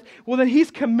heaven and earth, well, then He's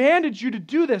commanded you to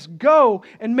do this. Go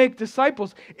and make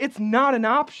disciples. It's not an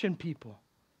option, people.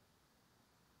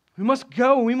 We must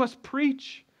go and we must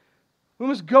preach. We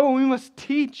must go and we must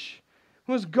teach.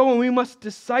 We must go and we must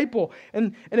disciple.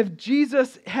 And if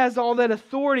Jesus has all that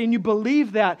authority and you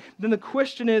believe that, then the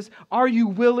question is, are you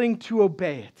willing to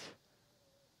obey it?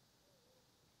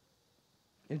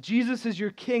 If Jesus is your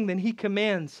King, then He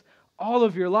commands all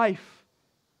of your life.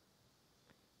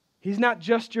 He's not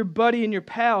just your buddy and your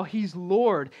pal, He's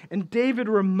Lord. And David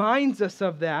reminds us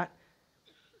of that.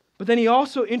 But then he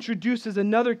also introduces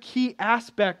another key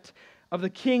aspect of the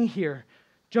King here.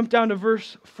 Jump down to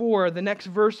verse 4, the next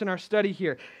verse in our study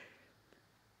here. It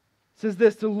says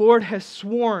this, the Lord has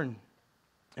sworn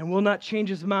and will not change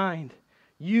His mind.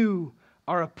 You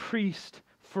are a priest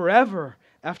forever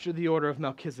after the order of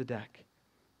Melchizedek.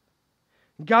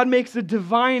 God makes a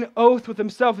divine oath with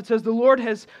Himself. It says the Lord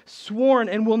has sworn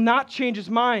and will not change His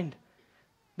mind.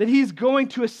 That He's going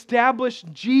to establish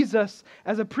Jesus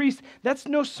as a priest. That's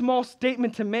no small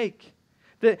statement to make.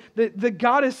 That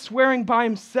God is swearing by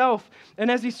Himself.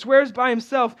 And as He swears by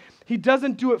Himself, He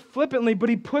doesn't do it flippantly, but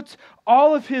He puts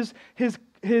all of His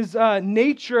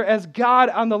nature as God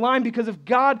on the line, because if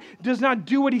God does not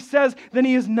do what He says, then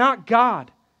He is not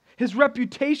God. His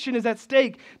reputation is at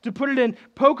stake. To put it in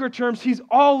poker terms, He's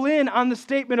all in on the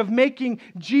statement of making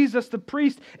Jesus the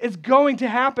priest. It's going to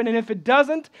happen, and if it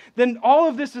doesn't, then all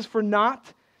of this is for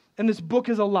naught, and this book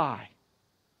is a lie.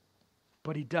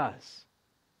 But he does.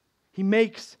 He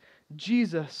makes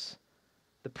Jesus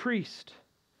the priest.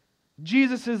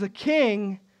 Jesus is a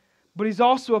king, but he's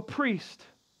also a priest.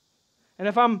 And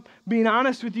if I'm being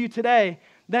honest with you today,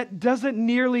 that doesn't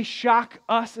nearly shock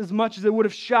us as much as it would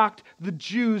have shocked the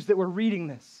Jews that were reading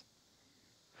this.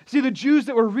 See, the Jews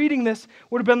that were reading this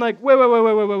would have been like,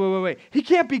 wait. He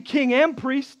can't be king and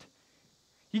priest.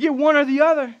 You get one or the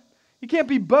other. You can't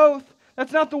be both.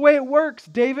 That's not the way it works,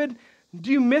 David.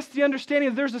 Do you miss the understanding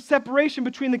that there's a separation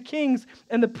between the kings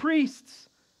and the priests?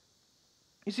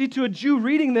 You see, to a Jew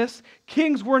reading this,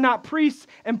 kings were not priests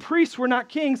and priests were not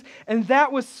kings, and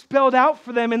that was spelled out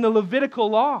for them in the Levitical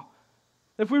law.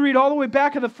 If we read all the way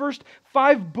back in the first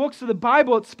 5 books of the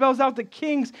Bible, it spells out that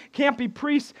kings can't be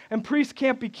priests and priests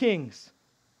can't be kings.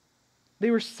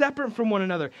 They were separate from one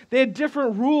another. They had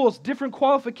different rules, different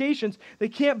qualifications. They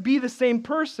can't be the same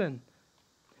person.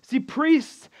 See,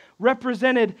 priests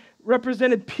represented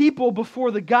people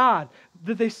before the God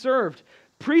that they served.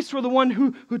 Priests were the one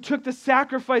who took the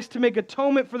sacrifice to make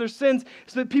atonement for their sins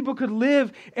so that people could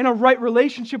live in a right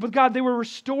relationship with God. They were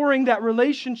restoring that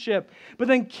relationship. But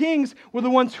then kings were the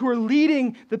ones who were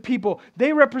leading the people.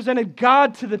 They represented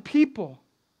God to the people.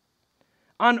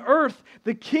 On earth,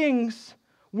 the kings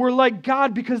were like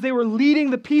God because they were leading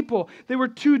the people. They were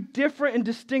two different and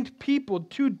distinct people,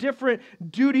 two different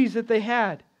duties that they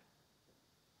had.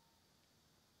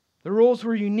 The roles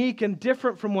were unique and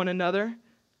different from one another.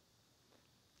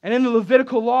 And in the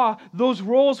Levitical law, those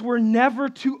roles were never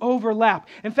to overlap.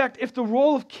 In fact, if the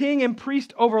role of king and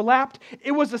priest overlapped,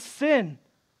 it was a sin.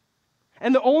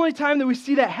 And the only time that we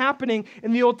see that happening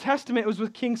in the Old Testament was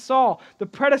with King Saul, the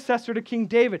predecessor to King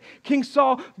David. King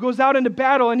Saul goes out into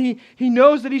battle and he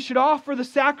knows that he should offer the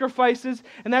sacrifices,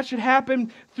 and that should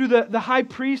happen through the high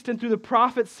priest and through the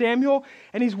prophet Samuel.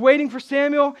 And he's waiting for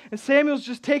Samuel, and Samuel's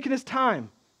just taking his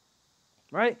time.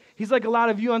 Right? He's like a lot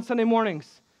of you on Sunday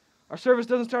mornings. Our service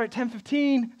doesn't start at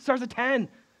 10:15, it starts at 10.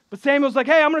 But Samuel's like,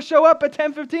 hey, I'm going to show up at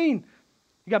 10:15.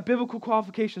 You got biblical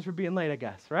qualifications for being late, I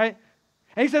guess, right?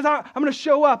 And he says, I'm going to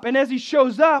show up. And as he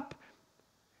shows up,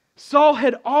 Saul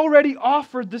had already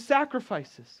offered the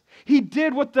sacrifices. He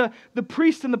did what the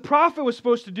priest and the prophet was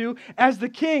supposed to do as the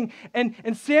king.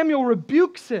 And Samuel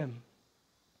rebukes him.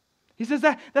 He says,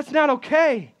 that's not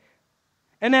okay.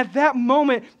 And at that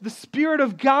moment, the Spirit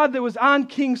of God that was on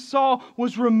King Saul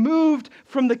was removed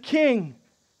from the king.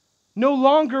 No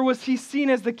longer was he seen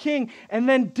as the king. And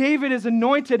then David is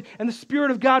anointed, and the Spirit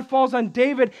of God falls on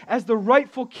David as the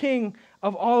rightful king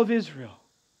of all of Israel.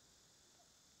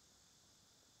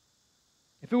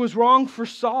 If it was wrong for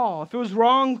Saul, if it was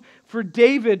wrong for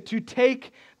David to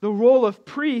take the role of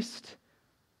priest,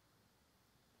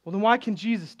 well, then why can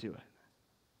Jesus do it?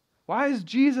 Why is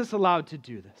Jesus allowed to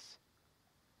do this?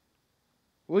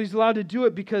 Well, he's allowed to do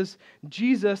it because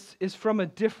Jesus is from a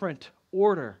different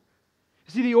order.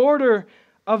 You see, the order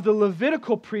of the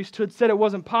Levitical priesthood said it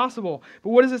wasn't possible. But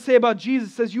what does it say about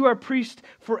Jesus? It says, you are priest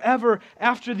forever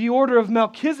after the order of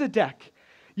Melchizedek.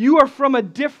 You are from a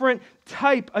different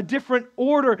type, a different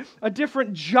order, a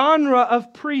different genre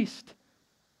of priest.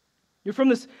 You're from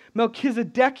this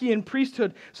Melchizedekian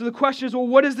priesthood. So the question is, well,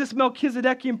 what is this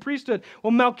Melchizedekian priesthood? Well,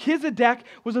 Melchizedek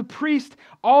was a priest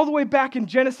all the way back in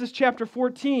Genesis chapter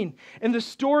 14. In the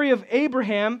story of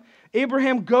Abraham,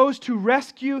 Abraham goes to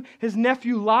rescue his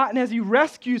nephew Lot, and as he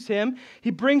rescues him,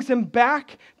 he brings him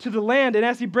back to the land. And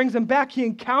as he brings him back, he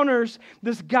encounters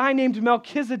this guy named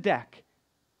Melchizedek.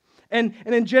 And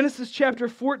in Genesis chapter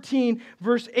 14,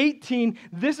 verse 18,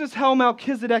 this is how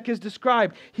Melchizedek is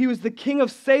described. He was the king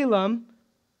of Salem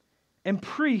and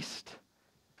priest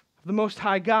of the Most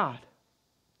High God.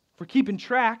 If we're keeping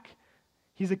track,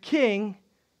 he's a king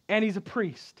and he's a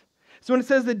priest. So when it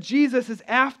says that Jesus is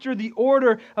after the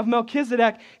order of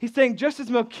Melchizedek, he's saying just as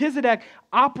Melchizedek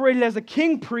operated as a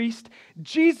king priest,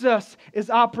 Jesus is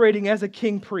operating as a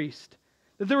king priest.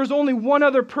 That there was only one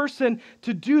other person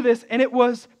to do this, and it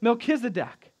was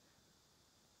Melchizedek.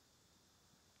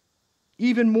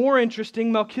 Even more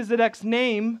interesting, Melchizedek's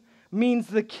name means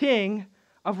the king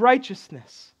of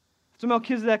righteousness. That's what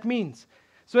Melchizedek means.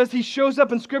 So as he shows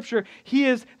up in Scripture, he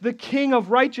is the king of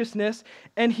righteousness,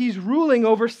 and he's ruling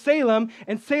over Salem,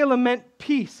 and Salem meant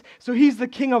peace. So he's the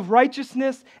king of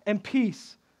righteousness and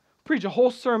peace. Preach a whole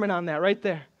sermon on that right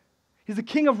there. He's the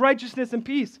king of righteousness and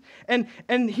peace. And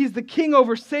he's the king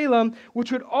over Salem,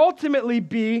 which would ultimately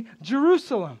be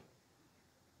Jerusalem.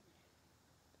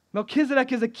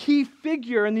 Melchizedek is a key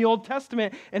figure in the Old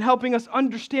Testament in helping us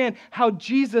understand how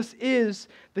Jesus is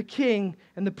the king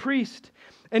and the priest.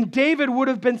 And David would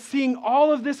have been seeing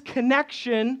all of this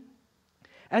connection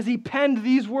as he penned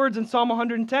these words in Psalm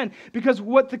 110. Because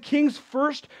what the king's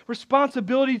first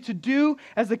responsibility to do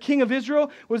as the king of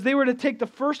Israel was they were to take the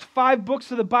first 5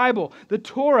 books of the Bible, the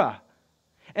Torah.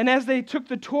 And as they took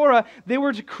the Torah, they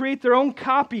were to create their own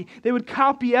copy. They would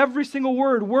copy every single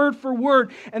word for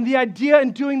word. And the idea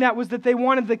in doing that was that they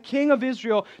wanted the king of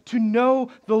Israel to know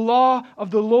the law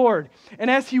of the Lord. And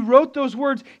as he wrote those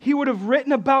words, he would have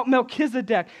written about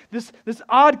Melchizedek, this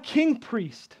odd king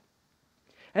priest.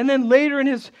 And then later in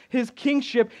his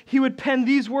kingship, he would pen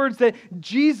these words that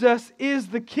Jesus is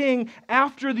the king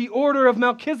after the order of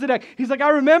Melchizedek. He's like,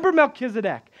 I remember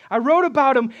Melchizedek. I wrote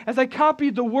about him as I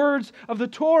copied the words of the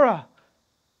Torah.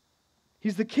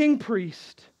 He's the king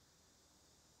priest.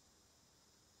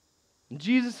 And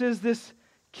Jesus is this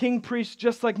king priest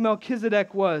just like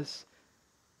Melchizedek was.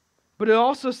 But it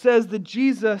also says that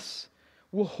Jesus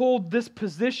will hold this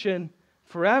position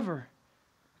forever.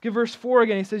 Look at verse 4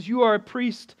 again. He says, you are a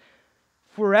priest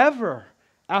forever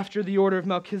after the order of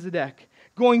Melchizedek.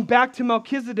 Going back to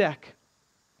Melchizedek,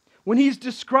 when he's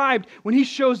described, when he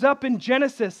shows up in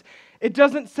Genesis, it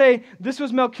doesn't say this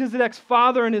was Melchizedek's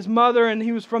father and his mother and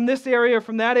he was from this area or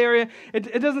from that area.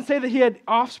 It doesn't say that he had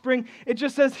offspring. It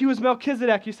just says he was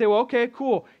Melchizedek. You say, well, okay,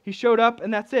 cool. He showed up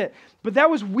and that's it. But that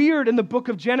was weird in the book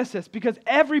of Genesis because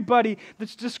everybody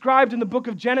that's described in the book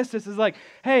of Genesis is like,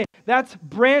 hey, that's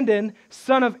Brandon,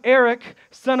 son of Eric,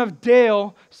 son of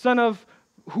Dale, son of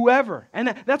whoever.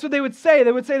 And that's what they would say.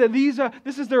 They would say that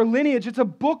this is their lineage. It's a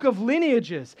book of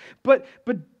lineages. But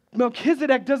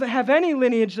Melchizedek doesn't have any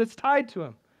lineage that's tied to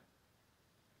him.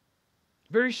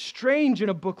 Very strange in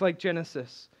a book like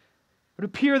Genesis. It would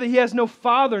appear that he has no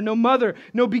father, no mother,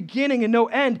 no beginning, and no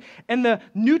end. And the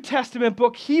New Testament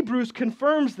book, Hebrews,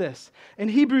 confirms this. In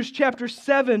Hebrews chapter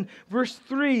 7, verse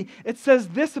 3, it says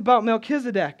this about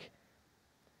Melchizedek.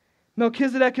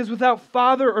 Melchizedek is without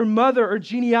father or mother or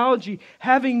genealogy,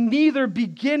 having neither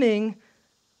beginning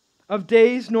of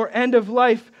days nor end of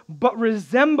life, but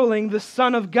resembling the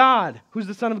Son of God. Who's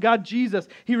the Son of God? Jesus.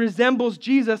 He resembles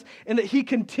Jesus in that he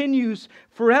continues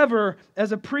forever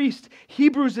as a priest.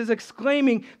 Hebrews is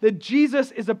exclaiming that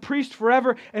Jesus is a priest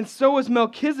forever, and so is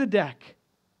Melchizedek.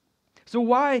 So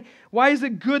why is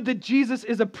it good that Jesus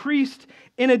is a priest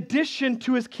in addition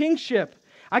to his kingship?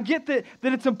 I get that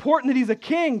it's important that he's a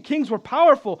king. Kings were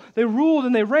powerful. They ruled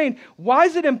and they reigned. Why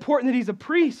is it important that he's a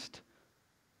priest?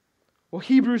 Well,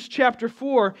 Hebrews chapter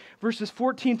 4, verses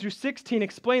 14 through 16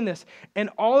 explain this. And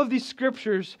all of these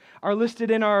scriptures are listed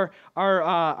in our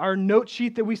note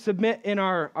sheet that we submit in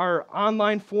our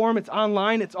online form. It's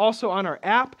online. It's also on our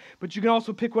app, but you can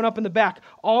also pick one up in the back.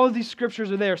 All of these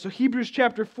scriptures are there. So Hebrews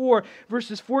chapter 4,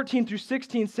 verses 14 through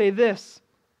 16 say this.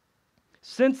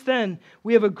 Since then,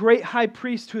 we have a great high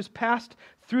priest who has passed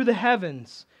through the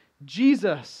heavens,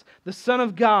 Jesus, the Son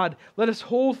of God. Let us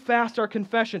hold fast our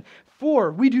confession.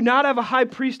 For we do not have a high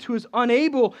priest who is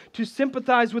unable to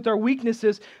sympathize with our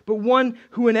weaknesses, but one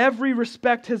who in every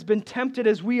respect has been tempted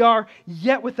as we are,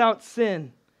 yet without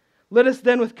sin. Let us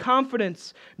then with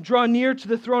confidence draw near to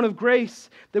the throne of grace,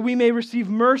 that we may receive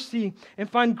mercy and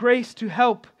find grace to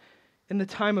help in the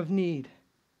time of need.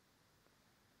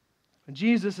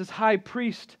 Jesus, as high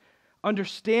priest,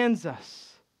 understands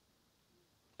us,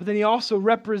 but then he also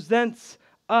represents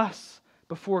us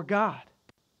before God.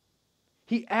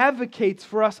 He advocates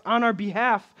for us on our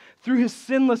behalf through his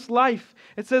sinless life.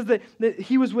 It says that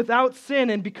he was without sin,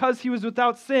 and because he was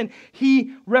without sin,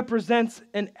 he represents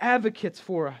and advocates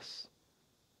for us.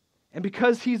 And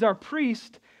because he's our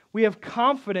priest, we have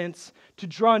confidence to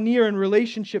draw near in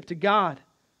relationship to God.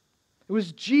 It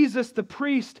was Jesus the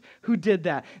priest who did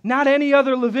that, not any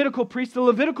other Levitical priest. The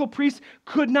Levitical priests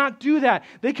could not do that.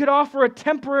 They could offer a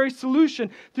temporary solution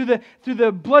through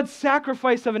the blood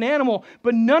sacrifice of an animal,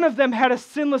 but none of them had a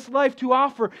sinless life to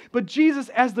offer. But Jesus,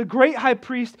 as the great high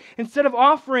priest, instead of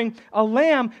offering a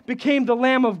lamb, became the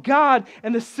Lamb of God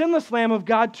and the sinless Lamb of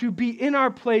God to be in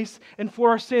our place and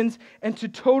for our sins and to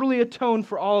totally atone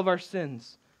for all of our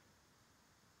sins.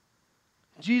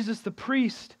 Jesus the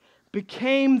priest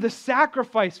became the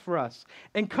sacrifice for us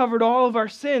and covered all of our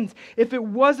sins. If it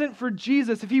wasn't for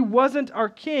Jesus, if he wasn't our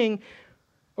king,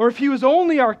 or if he was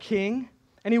only our king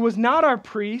and he was not our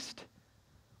priest,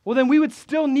 well, then we would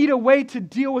still need a way to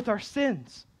deal with our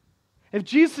sins. If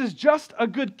Jesus is just a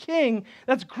good king,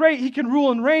 that's great. He can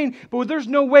rule and reign, but there's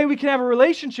no way we can have a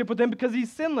relationship with him because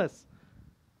he's sinless.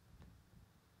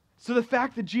 So the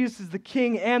fact that Jesus is the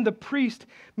king and the priest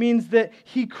means that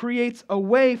he creates a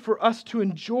way for us to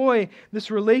enjoy this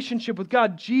relationship with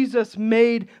God. Jesus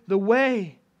made the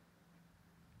way.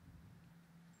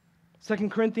 2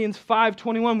 Corinthians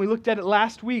 5:21, we looked at it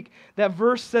last week. That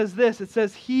verse says this. It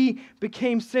says, He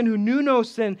became sin who knew no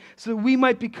sin so that we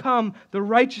might become the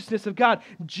righteousness of God.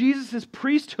 Jesus'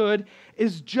 priesthood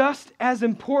is just as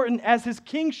important as his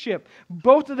kingship.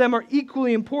 Both of them are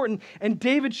equally important. And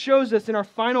David shows us in our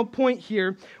final point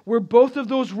here where both of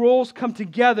those roles come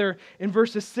together in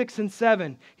verses 6 and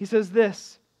 7. He says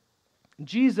this,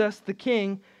 Jesus, the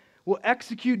king, will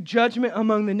execute judgment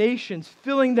among the nations,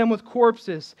 filling them with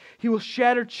corpses. He will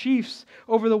shatter chiefs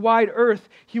over the wide earth.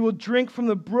 He will drink from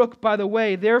the brook by the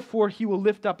way. Therefore, he will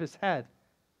lift up his head.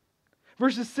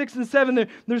 Verses 6 and 7,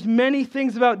 there's many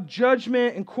things about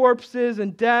judgment and corpses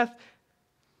and death.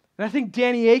 And I think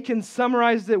Danny Akin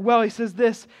summarized it well. He says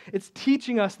this, it's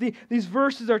teaching us, these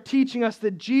verses are teaching us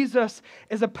that Jesus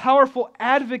is a powerful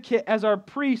advocate as our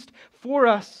priest for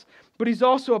us, but he's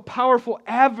also a powerful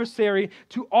adversary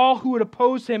to all who would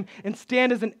oppose him and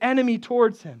stand as an enemy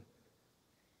towards him.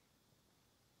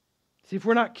 See, if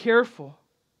we're not careful,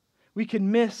 we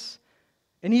can miss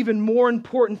an even more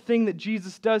important thing that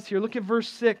Jesus does here. Look at verse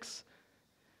 6.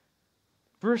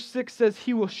 Verse 6 says,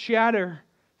 He will shatter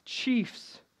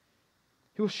chiefs.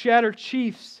 He will shatter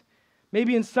chiefs.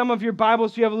 Maybe in some of your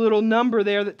Bibles you have a little number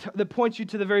there that points you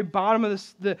to the very bottom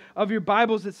of your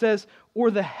Bibles that says, or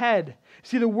the head.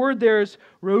 See, the word there is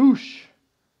Reush.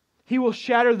 He will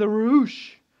shatter the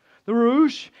Reush. The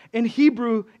Reush in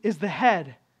Hebrew is the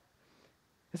head.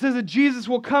 It says that Jesus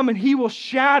will come and he will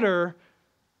shatter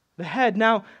the head.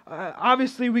 Now,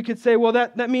 obviously we could say, well,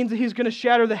 that means that he's going to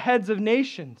shatter the heads of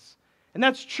nations. And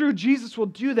that's true. Jesus will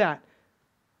do that.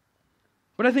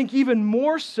 But I think even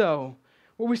more so,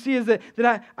 what we see is that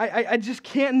I just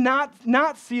can't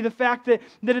not see the fact that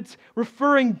it's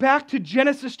referring back to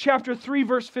Genesis chapter 3,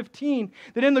 verse 15.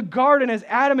 That in the garden, as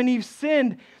Adam and Eve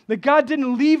sinned, that God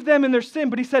didn't leave them in their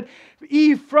sin, but he said,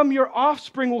 Eve, from your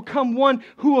offspring will come one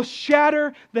who will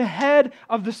shatter the head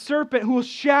of the serpent, who will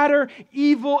shatter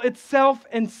evil itself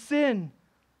and sin.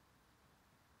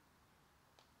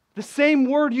 The same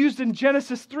word used in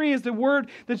Genesis 3 is the word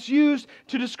that's used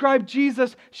to describe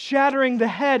Jesus shattering the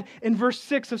head in verse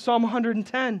 6 of Psalm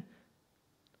 110.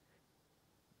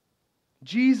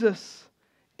 Jesus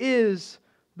is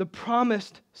the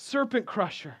promised serpent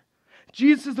crusher.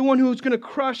 Jesus is the one who's going to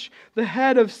crush the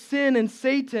head of sin and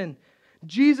Satan.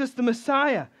 Jesus, the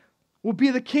Messiah, will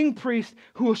be the king priest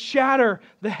who will shatter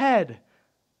the head,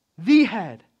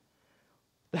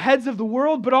 the heads of the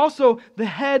world, but also the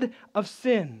head of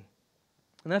sin.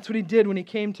 And that's what he did when he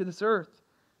came to this earth.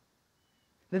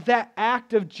 That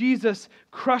act of Jesus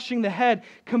crushing the head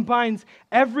combines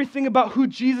everything about who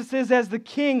Jesus is as the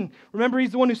king. Remember,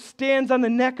 he's the one who stands on the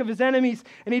neck of his enemies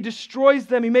and he destroys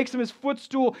them. He makes them his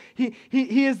footstool. He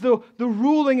is the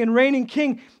ruling and reigning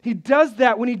king. He does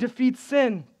that when he defeats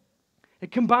sin.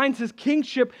 It combines his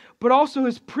kingship, but also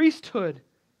his priesthood.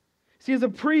 See, as a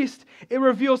priest, it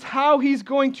reveals how he's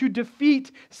going to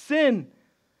defeat sin.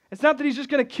 It's not that he's just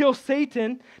going to kill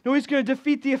Satan. No, he's going to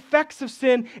defeat the effects of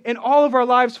sin in all of our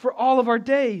lives for all of our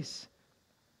days.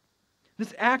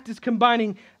 This act is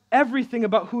combining everything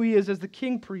about who he is as the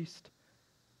king priest.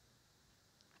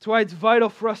 That's why it's vital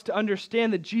for us to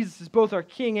understand that Jesus is both our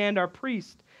king and our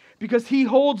priest. Because he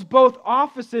holds both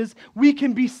offices, we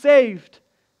can be saved.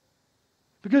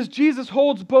 Because Jesus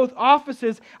holds both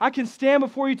offices, I can stand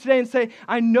before you today and say,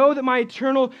 I know that my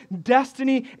eternal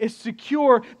destiny is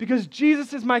secure because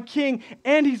Jesus is my king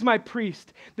and he's my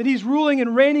priest. That he's ruling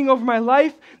and reigning over my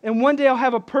life, and one day I'll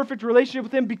have a perfect relationship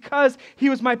with him because he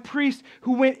was my priest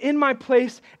who went in my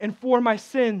place and for my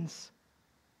sins.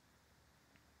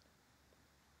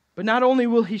 But not only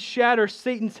will he shatter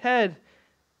Satan's head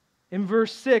in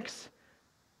verse 6,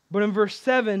 but in verse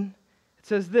 7, it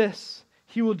says this,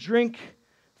 he will drink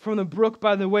from the brook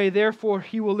by the way, therefore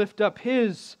he will lift up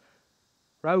his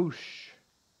Raush.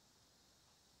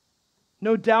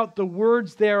 No doubt the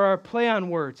words there are a play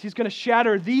on words. He's going to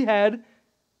shatter the head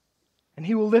and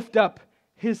he will lift up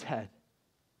his head.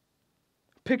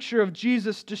 Picture of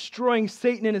Jesus destroying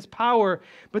Satan and his power,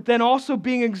 but then also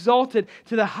being exalted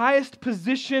to the highest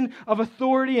position of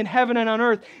authority in heaven and on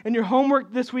earth. And your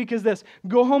homework this week is this.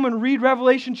 Go home and read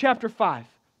Revelation chapter 5.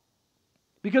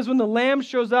 Because when the Lamb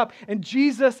shows up, and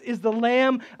Jesus is the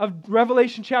Lamb of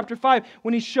Revelation chapter 5,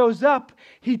 when he shows up,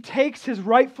 he takes his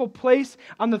rightful place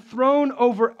on the throne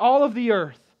over all of the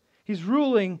earth. He's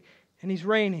ruling and he's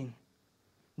reigning.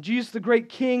 Jesus, the great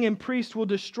king and priest, will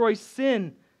destroy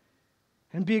sin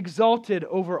and be exalted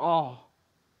over all.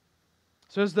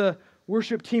 So as the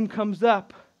worship team comes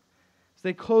up, as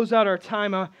they close out our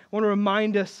time, I want to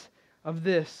remind us of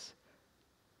this.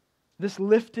 This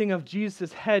lifting of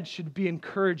Jesus' head should be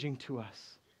encouraging to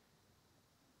us.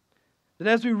 That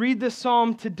as we read this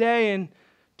psalm today in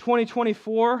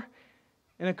 2024,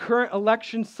 in a current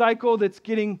election cycle that's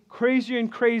getting crazier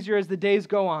and crazier as the days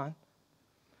go on,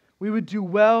 we would do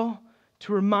well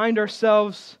to remind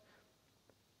ourselves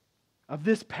of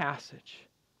this passage,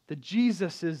 that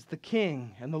Jesus is the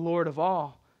King and the Lord of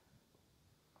all.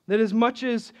 That as much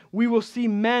as we will see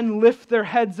men lift their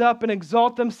heads up and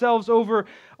exalt themselves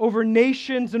over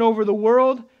nations and over the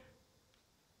world,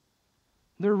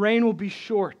 their reign will be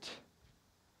short.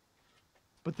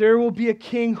 But there will be a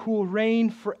king who will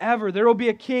reign forever. There will be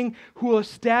a king who will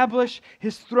establish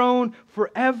his throne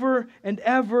forever and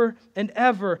ever and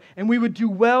ever. And we would do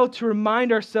well to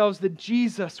remind ourselves that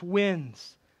Jesus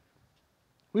wins.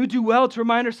 We would do well to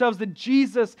remind ourselves that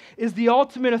Jesus is the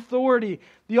ultimate authority,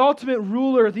 the ultimate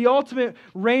ruler, the ultimate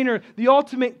reigner, the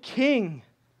ultimate king.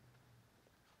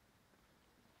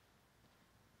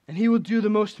 And he will do the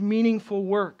most meaningful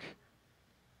work.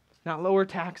 Not lower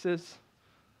taxes,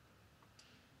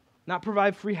 not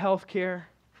provide free health care,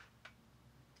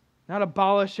 not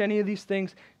abolish any of these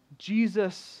things.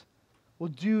 Jesus will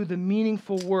do the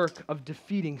meaningful work of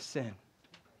defeating sin.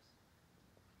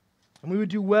 And we would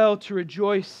do well to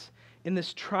rejoice in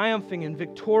this triumphing and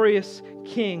victorious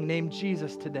King named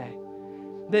Jesus today.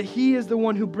 That He is the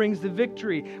one who brings the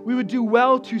victory. We would do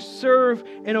well to serve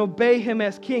and obey Him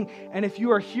as King. And if you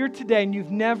are here today and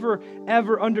you've never,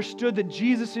 ever understood that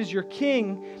Jesus is your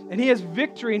King and He has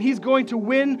victory and He's going to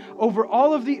win over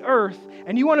all of the earth,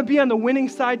 and you want to be on the winning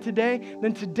side today,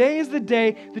 then today is the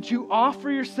day that you offer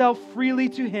yourself freely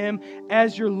to Him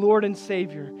as your Lord and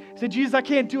Savior. Say, Jesus, I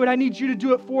can't do it. I need you to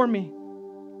do it for me.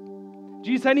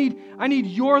 Jesus, I need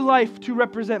your life to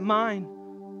represent mine.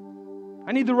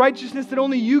 I need the righteousness that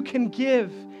only you can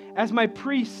give as my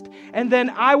priest, and then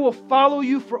I will follow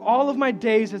you for all of my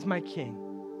days as my King.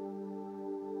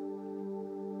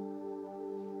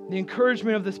 The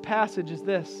encouragement of this passage is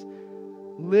this: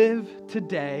 live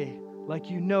today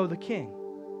like you know the King.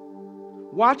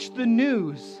 Watch the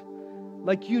news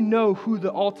like you know who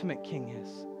the ultimate King is.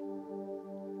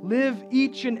 Live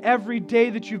each and every day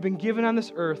that you've been given on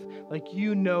this earth like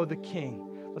you know the King.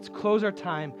 Let's close our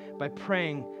time by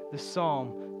praying the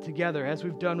psalm together as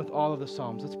we've done with all of the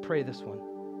psalms. Let's pray this one.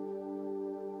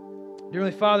 Dear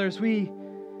Heavenly Father, as we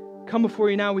come before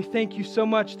you now, we thank you so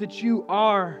much that you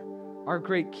are our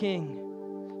great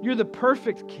King. You're the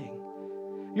perfect King.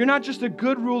 You're not just a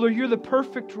good ruler, you're the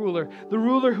perfect ruler, the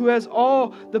ruler who has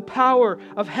all the power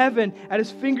of heaven at his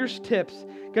fingertips.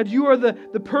 God, you are the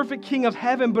perfect King of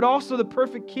heaven, but also the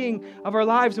perfect King of our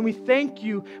lives. And we thank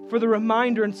you for the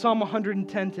reminder in Psalm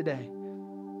 110 today.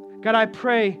 God, I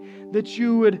pray that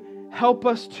you would help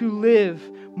us to live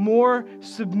more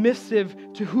submissive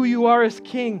to who you are as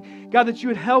King. God, that you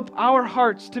would help our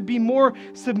hearts to be more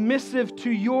submissive to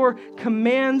your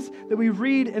commands that we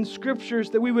read in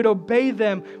Scriptures, that we would obey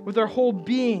them with our whole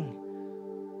being.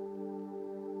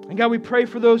 And God, we pray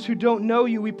for those who don't know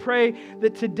you. We pray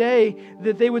that today,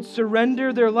 that they would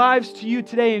surrender their lives to you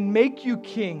today and make you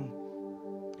King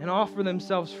and offer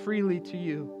themselves freely to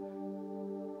you.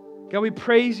 God, we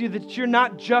praise you that you're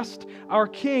not just our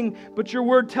King, but your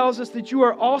word tells us that you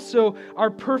are also our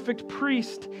perfect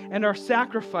priest and our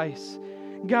sacrifice.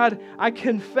 God, I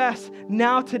confess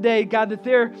now today, God, that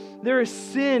there is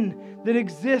sin that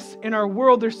exists in our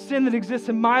world. There's sin that exists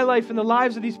in my life and the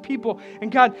lives of these people. And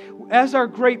God, as our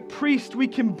great priest, we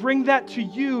can bring that to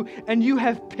you, and you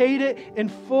have paid it in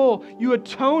full. You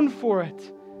atoned for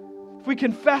it. If we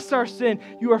confess our sin,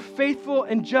 you are faithful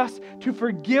and just to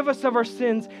forgive us of our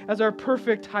sins as our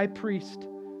perfect high priest.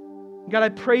 God, I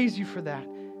praise you for that.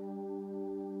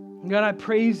 God, I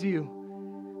praise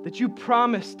you that you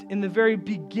promised in the very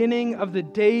beginning of the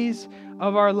days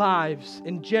of our lives,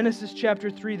 in Genesis chapter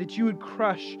 3, that you would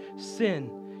crush sin.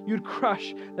 You would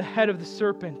crush the head of the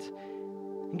serpent.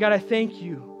 And God, I thank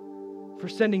you for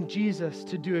sending Jesus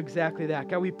to do exactly that.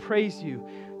 God, we praise you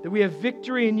that we have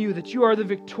victory in you, that you are the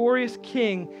victorious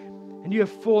King, and you have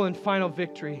full and final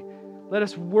victory. Let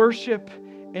us worship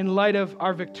in light of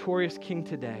our victorious King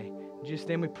today. In Jesus'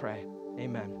 name we pray.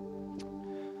 Amen.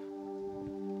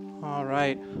 All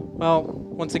right. Well,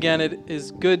 once again, it is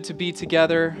good to be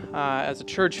together as a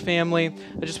church family.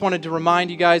 I just wanted to remind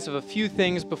you guys of a few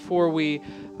things before we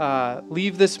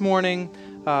leave this morning.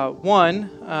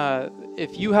 One,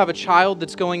 if you have a child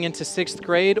that's going into 6th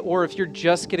grade, or if you're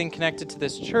just getting connected to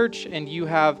this church and you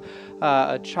have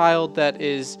a child that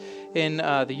is in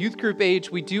the youth group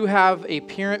age, we do have a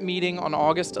parent meeting on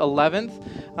August 11th.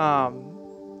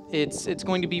 It's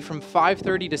going to be from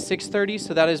 5:30 to 6:30,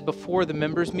 so that is before the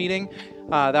members meeting.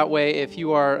 That way, if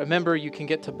you are a member, you can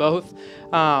get to both.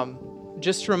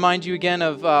 just to remind you again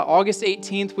of August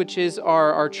 18th, which is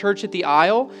our Church at the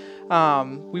Isle.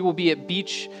 We will be at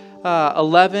Beach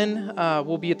 11.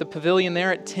 We'll be at the pavilion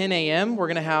there at 10 a.m. We're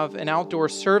going to have an outdoor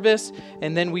service,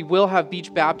 and then we will have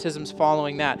beach baptisms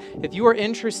following that. If you are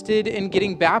interested in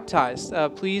getting baptized,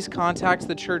 please contact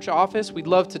the church office. We'd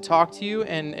love to talk to you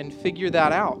and figure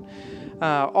that out.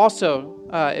 Also,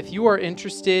 if you are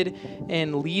interested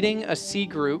in leading a C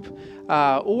group,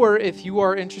 or if you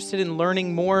are interested in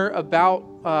learning more about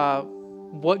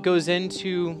what goes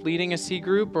into leading a C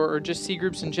group or just C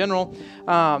groups in general,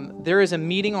 there is a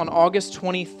meeting on August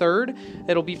 23rd.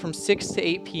 It'll be from 6 to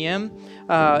 8 p.m.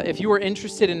 If you are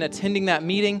interested in attending that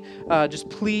meeting, just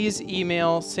please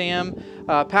email Sam,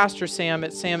 Pastor Sam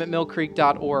at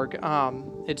sam@millcreek.org.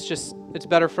 It's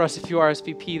better for us if you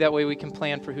RSVP. That way we can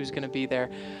plan for who's going to be there.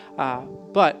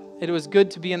 But it was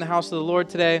good to be in the house of the Lord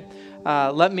today.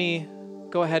 Let me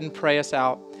go ahead and pray us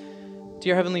out.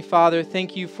 Dear Heavenly Father,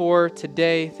 thank you for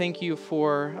today. Thank you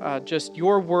for just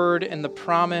your word and the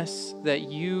promise that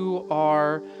you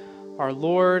are our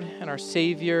Lord and our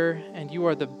Savior, and you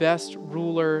are the best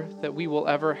ruler that we will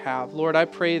ever have. Lord, I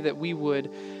pray that we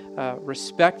would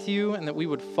respect you and that we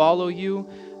would follow you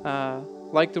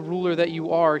like the ruler that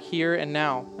you are here and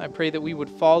now. I pray that we would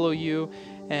follow you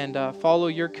and follow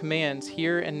your commands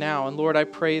here and now. And Lord, I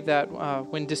pray that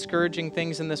when discouraging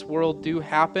things in this world do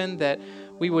happen, that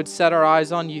we would set our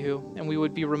eyes on you and we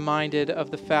would be reminded of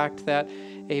the fact that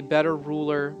a better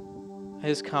ruler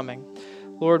is coming.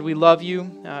 Lord, we love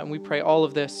you and we pray all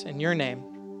of this in your name.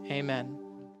 Amen.